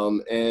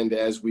 And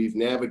as we've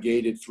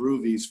navigated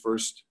through these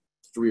first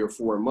 3 or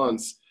 4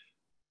 months,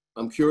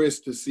 I'm curious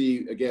to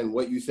see, again,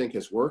 what you think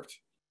has worked.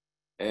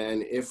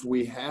 And if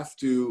we have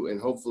to, and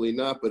hopefully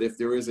not, but if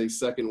there is a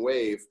second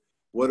wave,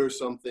 what are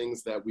some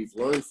things that we've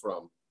learned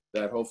from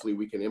that hopefully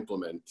we can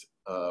implement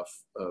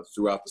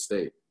throughout the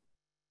state?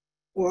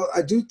 Well,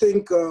 I do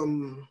think,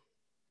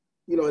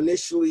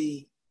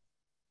 initially,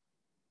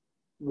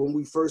 when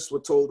we first were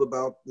told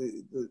about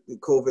the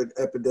COVID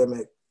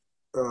epidemic,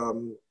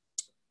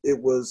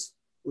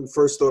 we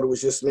first thought it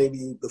was just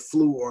maybe the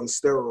flu on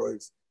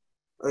steroids.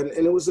 And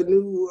it was a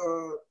new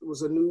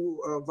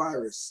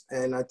virus.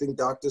 And I think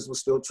doctors were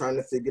still trying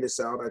to figure this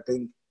out. I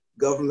think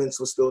governments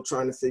were still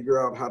trying to figure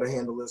out how to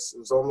handle this. It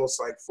was almost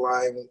like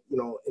flying,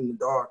 in the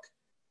dark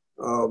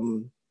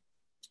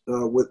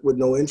with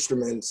no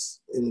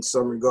instruments in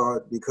some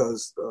regard,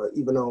 because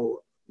even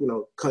though,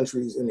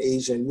 countries in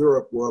Asia and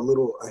Europe were a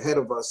little ahead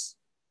of us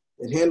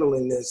in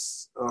handling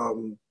this,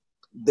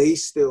 they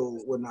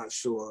still were not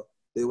sure.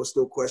 There were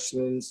still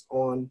questions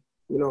on,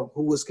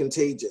 who was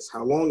contagious?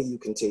 How long are you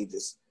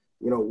contagious?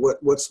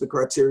 What's the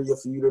criteria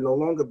for you to no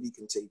longer be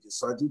contagious?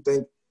 So I do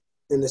think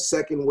in the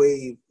second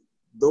wave,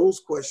 those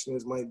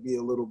questions might be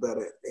a little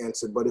better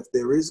answered. But if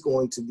there is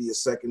going to be a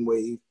second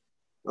wave,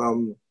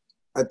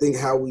 I think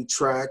how we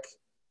track,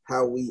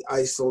 how we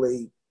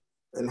isolate,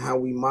 and how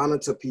we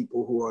monitor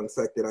people who are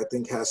infected, I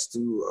think has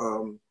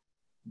to,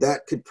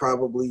 that could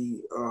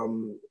probably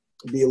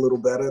be a little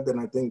better than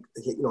I think,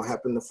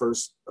 happened the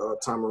first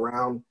time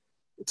around.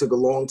 It took a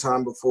long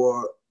time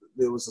before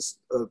there was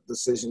a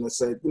decision that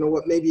said, you know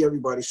what, maybe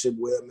everybody should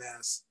wear a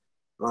mask,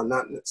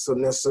 not so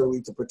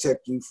necessarily to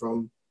protect you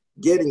from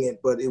getting it,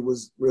 but it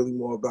was really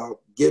more about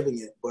giving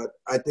it. But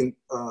I think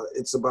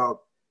it's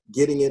about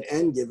getting it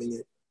and giving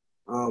it.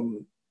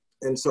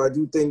 And so I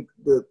do think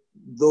that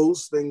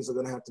those things are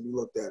going to have to be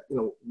looked at.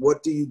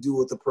 What do you do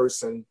with a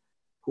person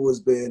who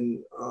has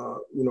been,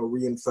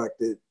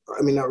 reinfected?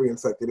 I mean, not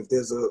reinfected. If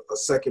there's a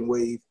second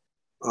wave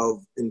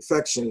of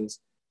infections,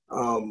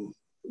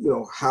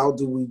 how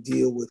do we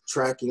deal with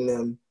tracking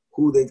them,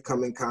 who they've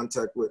come in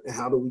contact with, and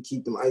how do we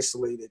keep them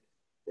isolated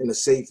in a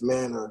safe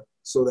manner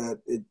so that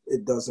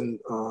it doesn't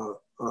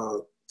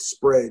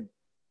spread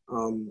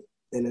in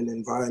an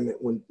environment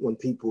when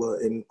people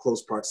are in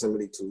close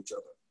proximity to each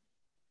other?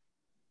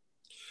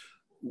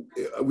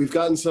 We've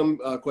gotten some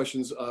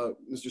questions,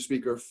 Mr.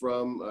 Speaker,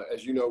 from,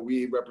 as you know,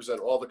 we represent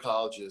all the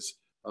colleges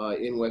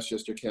in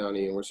Westchester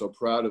County, and we're so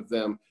proud of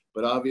them.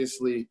 But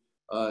obviously,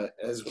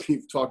 as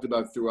we've talked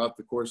about throughout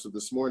the course of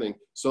this morning,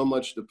 so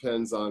much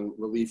depends on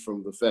relief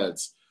from the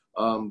feds.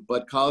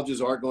 But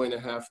colleges are going to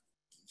have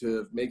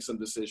to make some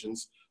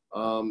decisions.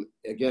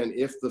 Again,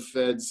 if the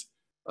feds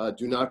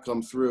do not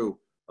come through,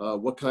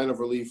 what kind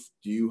of relief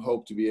do you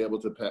hope to be able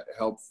to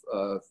help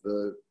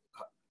the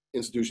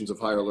institutions of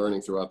higher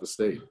learning throughout the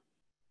state?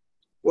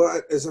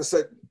 Well, as I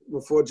said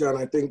before, John,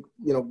 I think,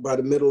 by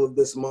the middle of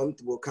this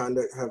month, we'll kind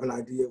of have an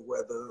idea of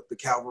whether the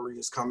cavalry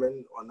is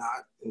coming or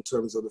not in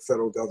terms of the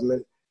federal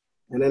government.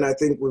 And then I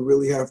think we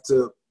really have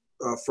to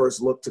first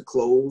look to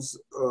close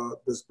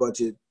this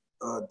budget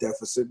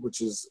deficit, which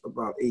is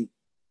about a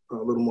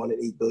little more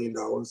than $8 billion.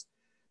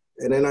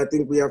 And then I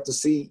think we have to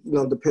see,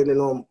 depending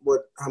on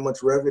how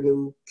much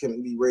revenue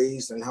can be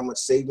raised and how much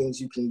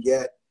savings you can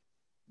get,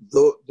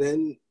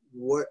 then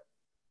what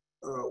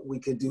we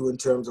could do in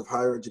terms of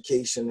higher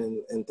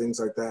education and things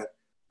like that.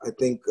 I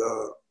think,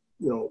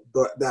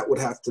 that would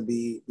have to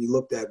be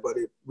looked at, but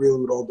it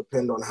really would all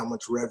depend on how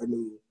much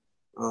revenue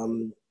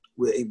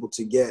we're able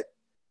to get.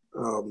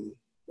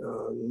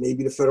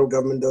 Maybe the federal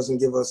government doesn't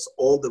give us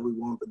all that we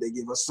want, but they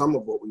give us some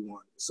of what we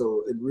want.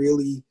 So it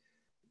really,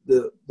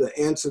 the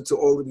answer to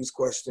all of these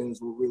questions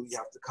will really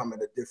have to come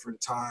at a different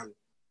time,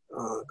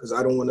 because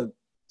I don't want to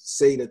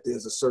say that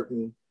there's a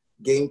certain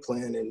game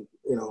plan and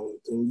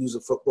use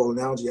a football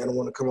analogy. I don't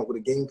want to come up with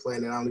a game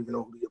plan and I don't even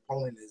know who the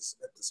opponent is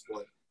at this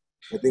point.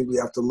 I think we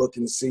have to look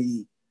and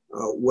see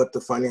what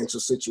the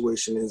financial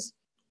situation is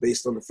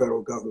based on the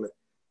federal government.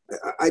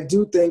 I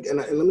do think, and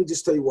let me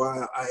just tell you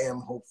why I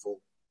am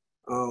hopeful.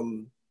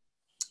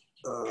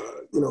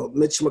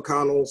 Mitch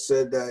McConnell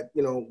said that,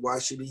 why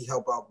should he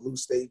help out blue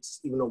states,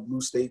 even though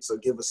blue states are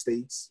giver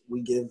states?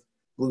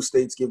 Blue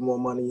states give more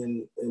money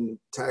in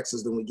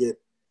taxes than we get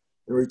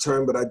in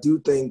return. But I do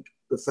think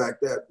the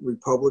fact that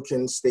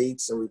Republican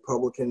states and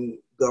Republican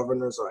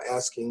governors are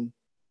asking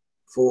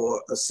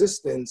for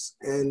assistance,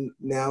 and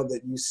now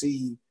that you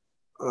see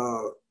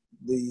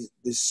the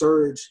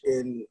surge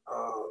in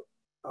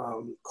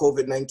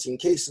COVID-19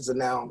 cases are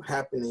now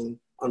happening,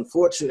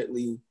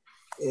 unfortunately,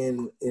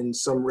 in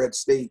some red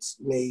states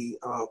may,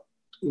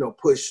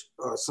 push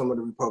some of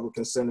the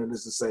Republican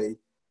senators to say,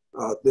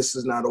 this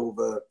is not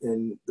over,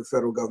 and the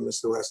federal government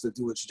still has to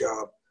do its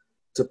job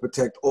to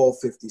protect all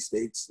 50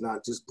 states,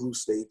 not just blue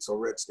states or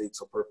red states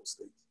or purple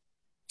states.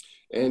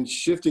 And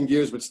shifting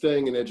gears, but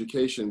staying in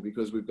education,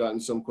 because we've gotten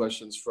some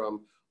questions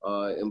from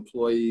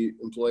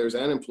employers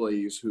and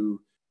employees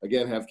who,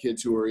 again, have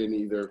kids who are in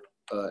either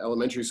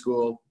elementary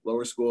school,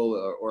 lower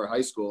school, or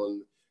high school,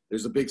 and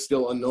there's a big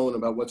still unknown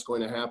about what's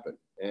going to happen.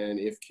 And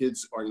if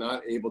kids are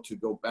not able to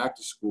go back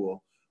to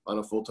school on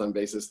a full-time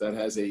basis, that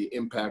has an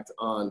impact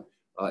on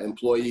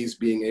employees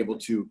being able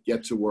to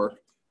get to work.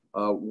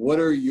 What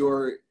are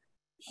your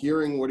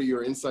hearing? What are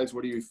your insights?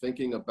 What are you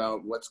thinking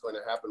about what's going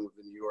to happen with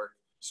the New York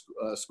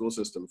school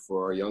system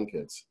for our young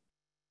kids?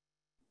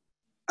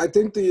 I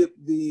think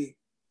the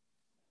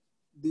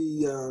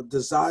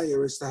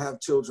desire is to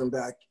have children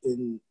back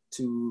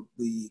into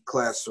the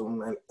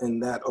classroom,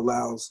 and that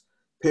allows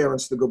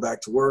parents to go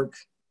back to work.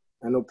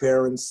 I know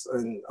parents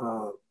and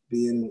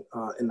being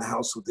in the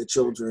house with their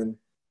children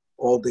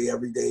all day,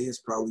 every day has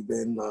probably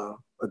been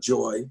a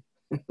joy.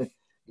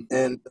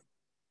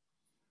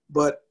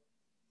 But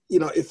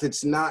if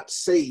it's not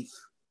safe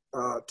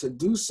to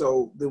do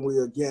so, then we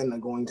again are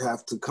going to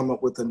have to come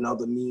up with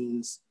another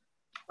means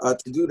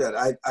to do that.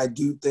 I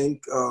do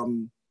think,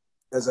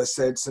 as I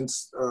said,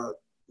 since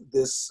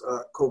this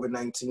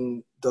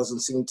COVID-19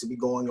 doesn't seem to be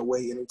going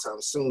away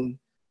anytime soon,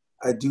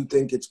 I do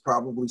think it's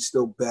probably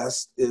still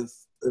best if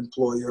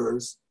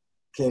employers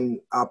can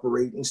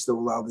operate and still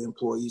allow the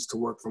employees to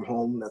work from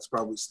home. That's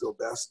probably still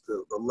best.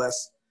 The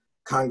less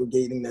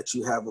congregating that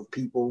you have of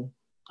people,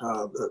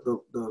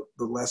 the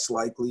less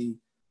likely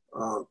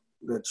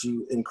that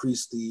you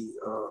increase the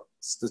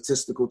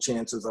statistical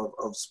chances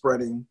of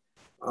spreading,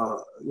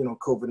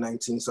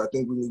 COVID-19. So I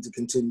think we need to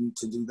continue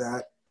to do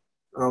that.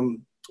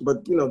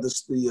 But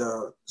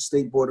the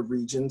State Board of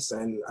Regents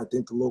and I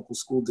think the local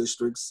school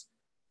districts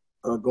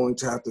are going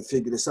to have to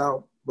figure this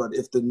out. But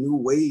if the new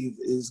wave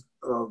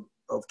of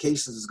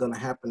cases is going to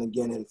happen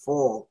again in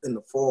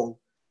the fall,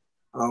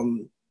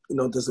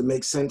 does it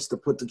make sense to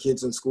put the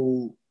kids in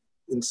school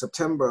in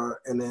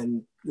September and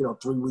then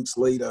 3 weeks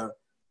later,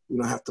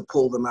 have to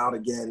pull them out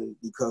again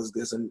because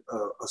there's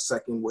a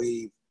second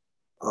wave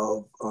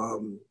of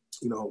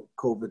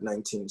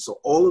COVID-19.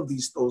 So all of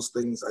those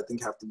things I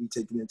think have to be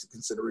taken into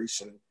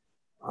consideration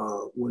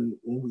when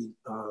we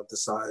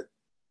decide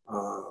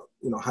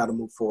how to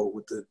move forward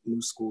with the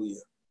new school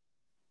year.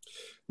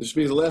 Mr.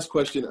 Speaker, the last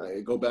question,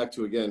 I go back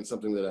to, again,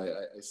 something that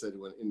I said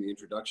in the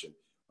introduction.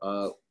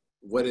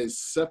 What has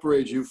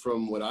separated you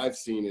from what I've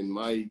seen in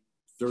my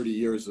 30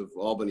 years of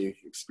Albany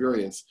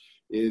experience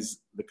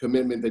is the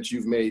commitment that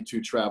you've made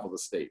to travel the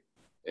state.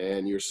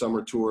 And your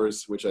summer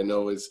tours, which I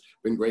know has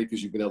been great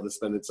because you've been able to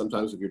spend it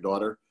sometimes with your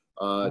daughter,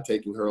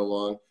 taking her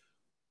along.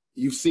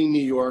 You've seen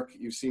New York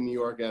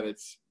at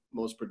its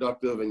most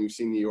productive, and you've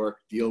seen New York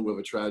deal with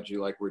a tragedy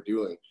like we're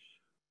doing.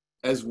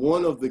 As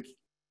one of the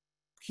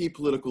key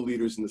political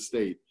leaders in the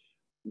state,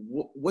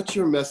 what's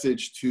your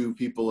message to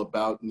people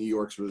about New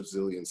York's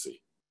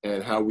resiliency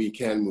and how we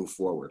can move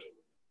forward?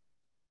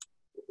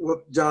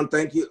 Well, John,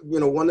 thank you.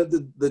 One of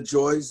the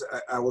joys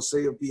I will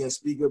say of being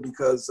speaker,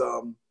 because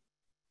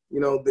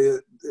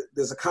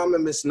there's a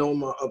common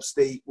misnomer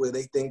upstate where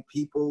they think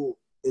people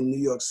in New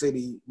York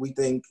City, we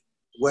think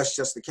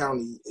Westchester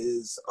County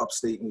is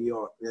upstate New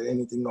York, and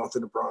anything north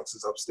of the Bronx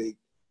is upstate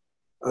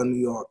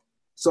New York.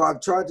 So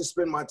I've tried to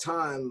spend my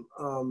time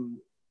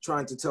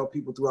trying to tell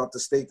people throughout the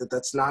state that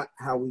that's not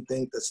how we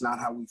think, that's not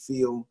how we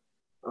feel.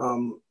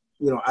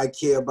 I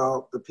care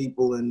about the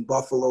people in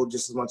Buffalo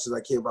just as much as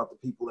I care about the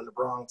people in the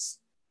Bronx.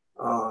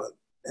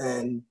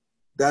 And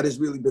that has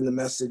really been the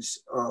message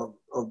of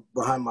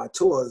behind my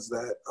tours,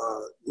 that,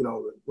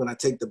 when I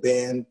take the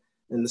band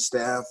and the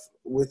staff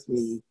with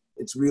me,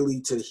 it's really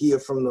to hear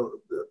from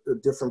the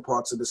different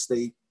parts of the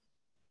state.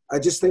 I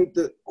just think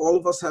that all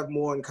of us have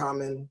more in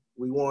common.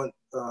 We want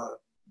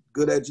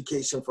good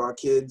education for our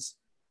kids.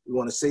 We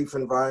want a safe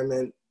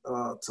environment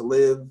to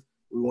live.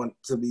 We want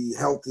to be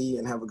healthy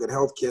and have a good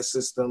healthcare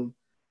system.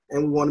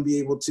 And we want to be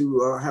able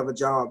to have a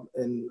job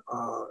and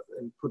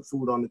put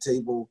food on the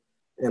table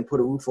and put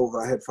a roof over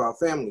our head for our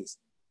families.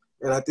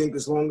 And I think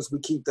as long as we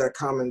keep that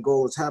common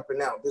goal, it's happening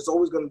now. There's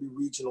always going to be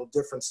regional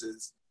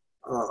differences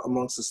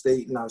amongst the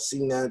state, and I've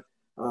seen that.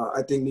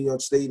 I think New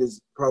York State is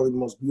probably the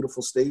most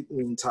beautiful state in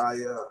the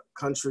entire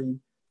country.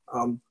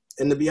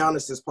 And to be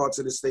honest, there's parts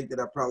of the state that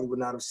I probably would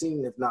not have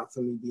seen if not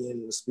for me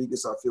being the speaker.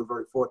 So I feel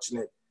very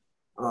fortunate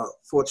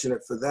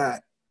for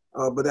that.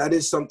 But that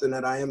is something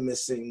that I am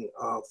missing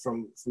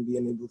from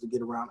being able to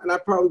get around. And I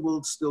probably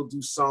will still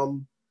do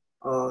some,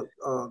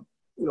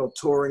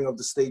 touring of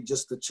the state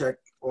just to check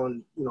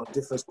on,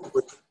 different.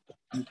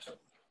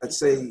 I'd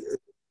say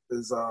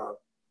is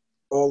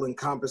all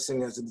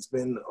encompassing as it's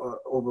been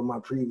over my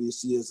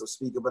previous years of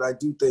speaker. But I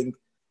do think,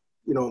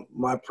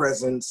 my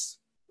presence,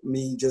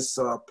 me just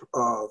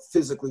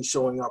physically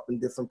showing up in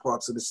different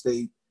parts of the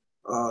state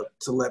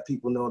to let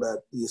people know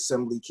that the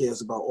Assembly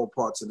cares about all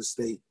parts of the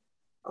state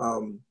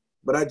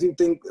But I do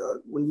think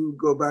when you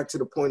go back to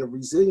the point of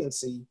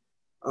resiliency,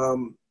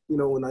 you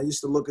know, when I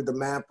used to look at the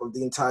map of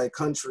the entire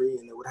country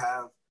and it would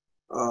have,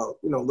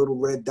 you know, little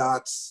red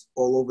dots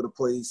all over the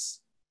place,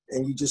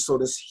 and you just saw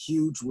this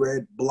huge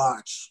red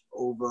blotch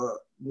over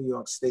New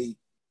York State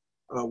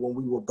when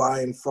we were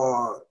by and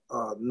far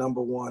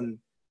 #1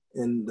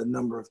 in the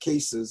number of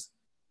cases.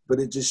 But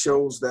it just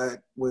shows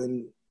that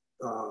when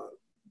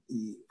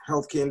the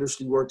healthcare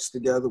industry works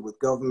together with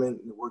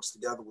government, and it works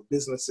together with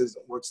businesses,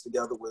 and works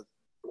together with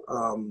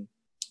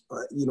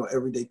you know,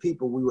 everyday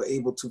people, we were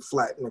able to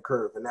flatten the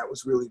curve. And that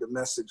was really the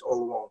message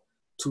all along,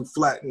 to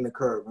flatten the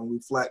curve. And we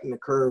flattened the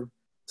curve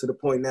to the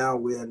point now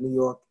where New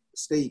York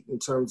State, in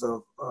terms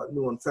of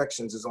new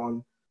infections, is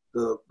on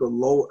the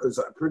low, is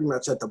pretty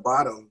much at the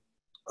bottom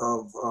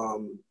of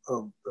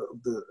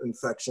the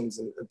infections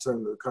in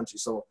terms of the country.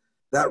 So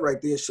that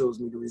right there shows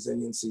me the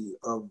resiliency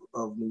of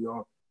New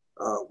York.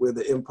 We're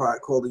the empire,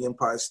 called the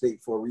Empire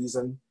State for a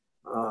reason.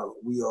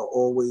 We are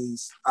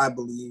always, I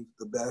believe,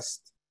 the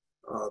best,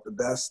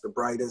 the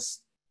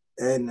brightest,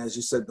 and as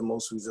you said, the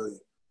most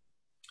resilient.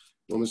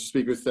 Well, Mr.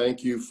 Speaker,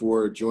 thank you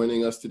for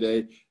joining us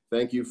today.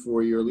 Thank you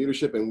for your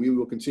leadership, and we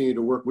will continue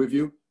to work with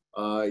you.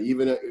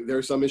 Even there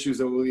are some issues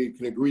that we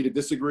can agree to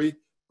disagree,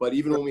 but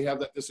even when we have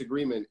that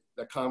disagreement,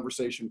 that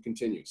conversation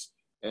continues.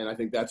 And I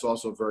think that's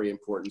also very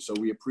important. So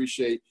we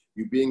appreciate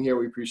you being here.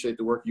 We appreciate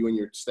the work you and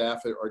your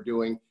staff are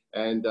doing,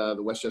 and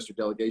the Westchester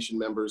delegation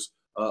members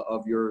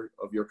of your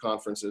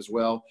conference as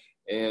well.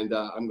 And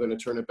I'm going to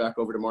turn it back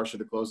over to Marcia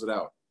to close it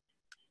out.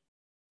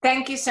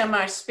 Thank you so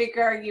much,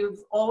 Speaker. You've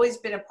always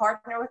been a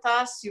partner with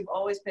us. You've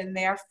always been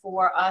there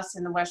for us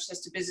in the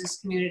Westchester business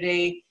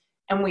community.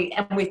 And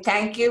we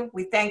thank you.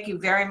 We thank you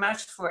very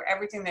much for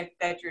everything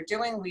that you're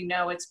doing. We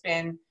know it's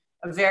been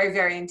a very,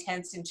 very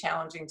intense and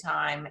challenging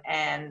time,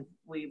 and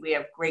we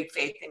have great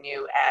faith in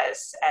you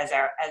as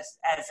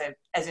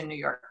a New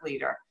York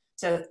leader.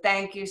 So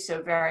thank you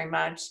so very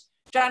much.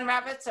 John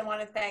Ravitz, I want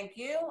to thank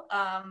you.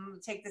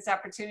 Take this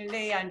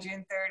opportunity on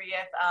June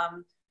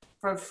 30th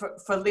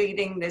for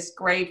leading this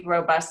great,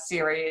 robust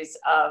series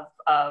of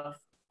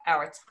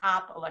our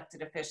top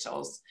elected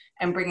officials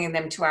and bringing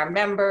them to our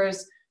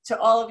members. To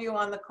all of you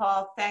on the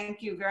call,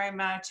 thank you very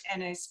much.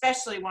 And I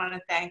especially want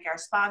to thank our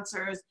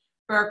sponsors,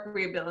 Burke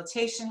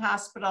Rehabilitation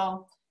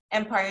Hospital,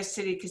 Empire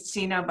City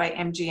Casino by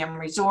MGM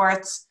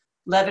Resorts,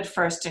 Levitt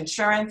First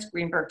Insurance,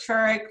 Greenberg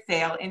Traurig,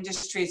 Thale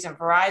Industries, and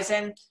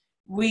Verizon.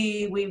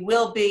 We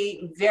will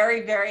be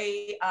very,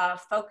 very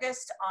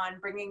focused on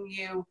bringing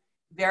you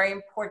very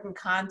important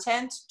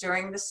content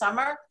during the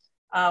summer.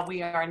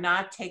 We are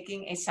not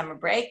taking a summer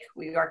break.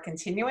 We are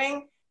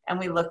continuing, and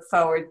we look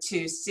forward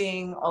to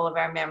seeing all of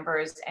our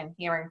members and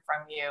hearing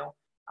from you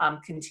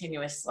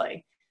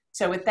continuously.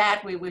 So with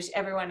that, we wish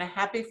everyone a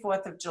happy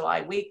 4th of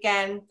July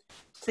weekend.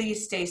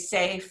 Please stay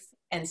safe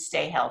and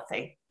stay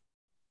healthy.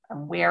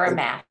 And wear a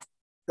mask.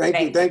 Thank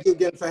you. Thank you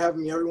again for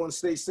having me. Everyone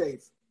stay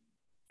safe.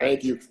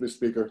 Thank you, Mr.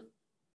 Speaker.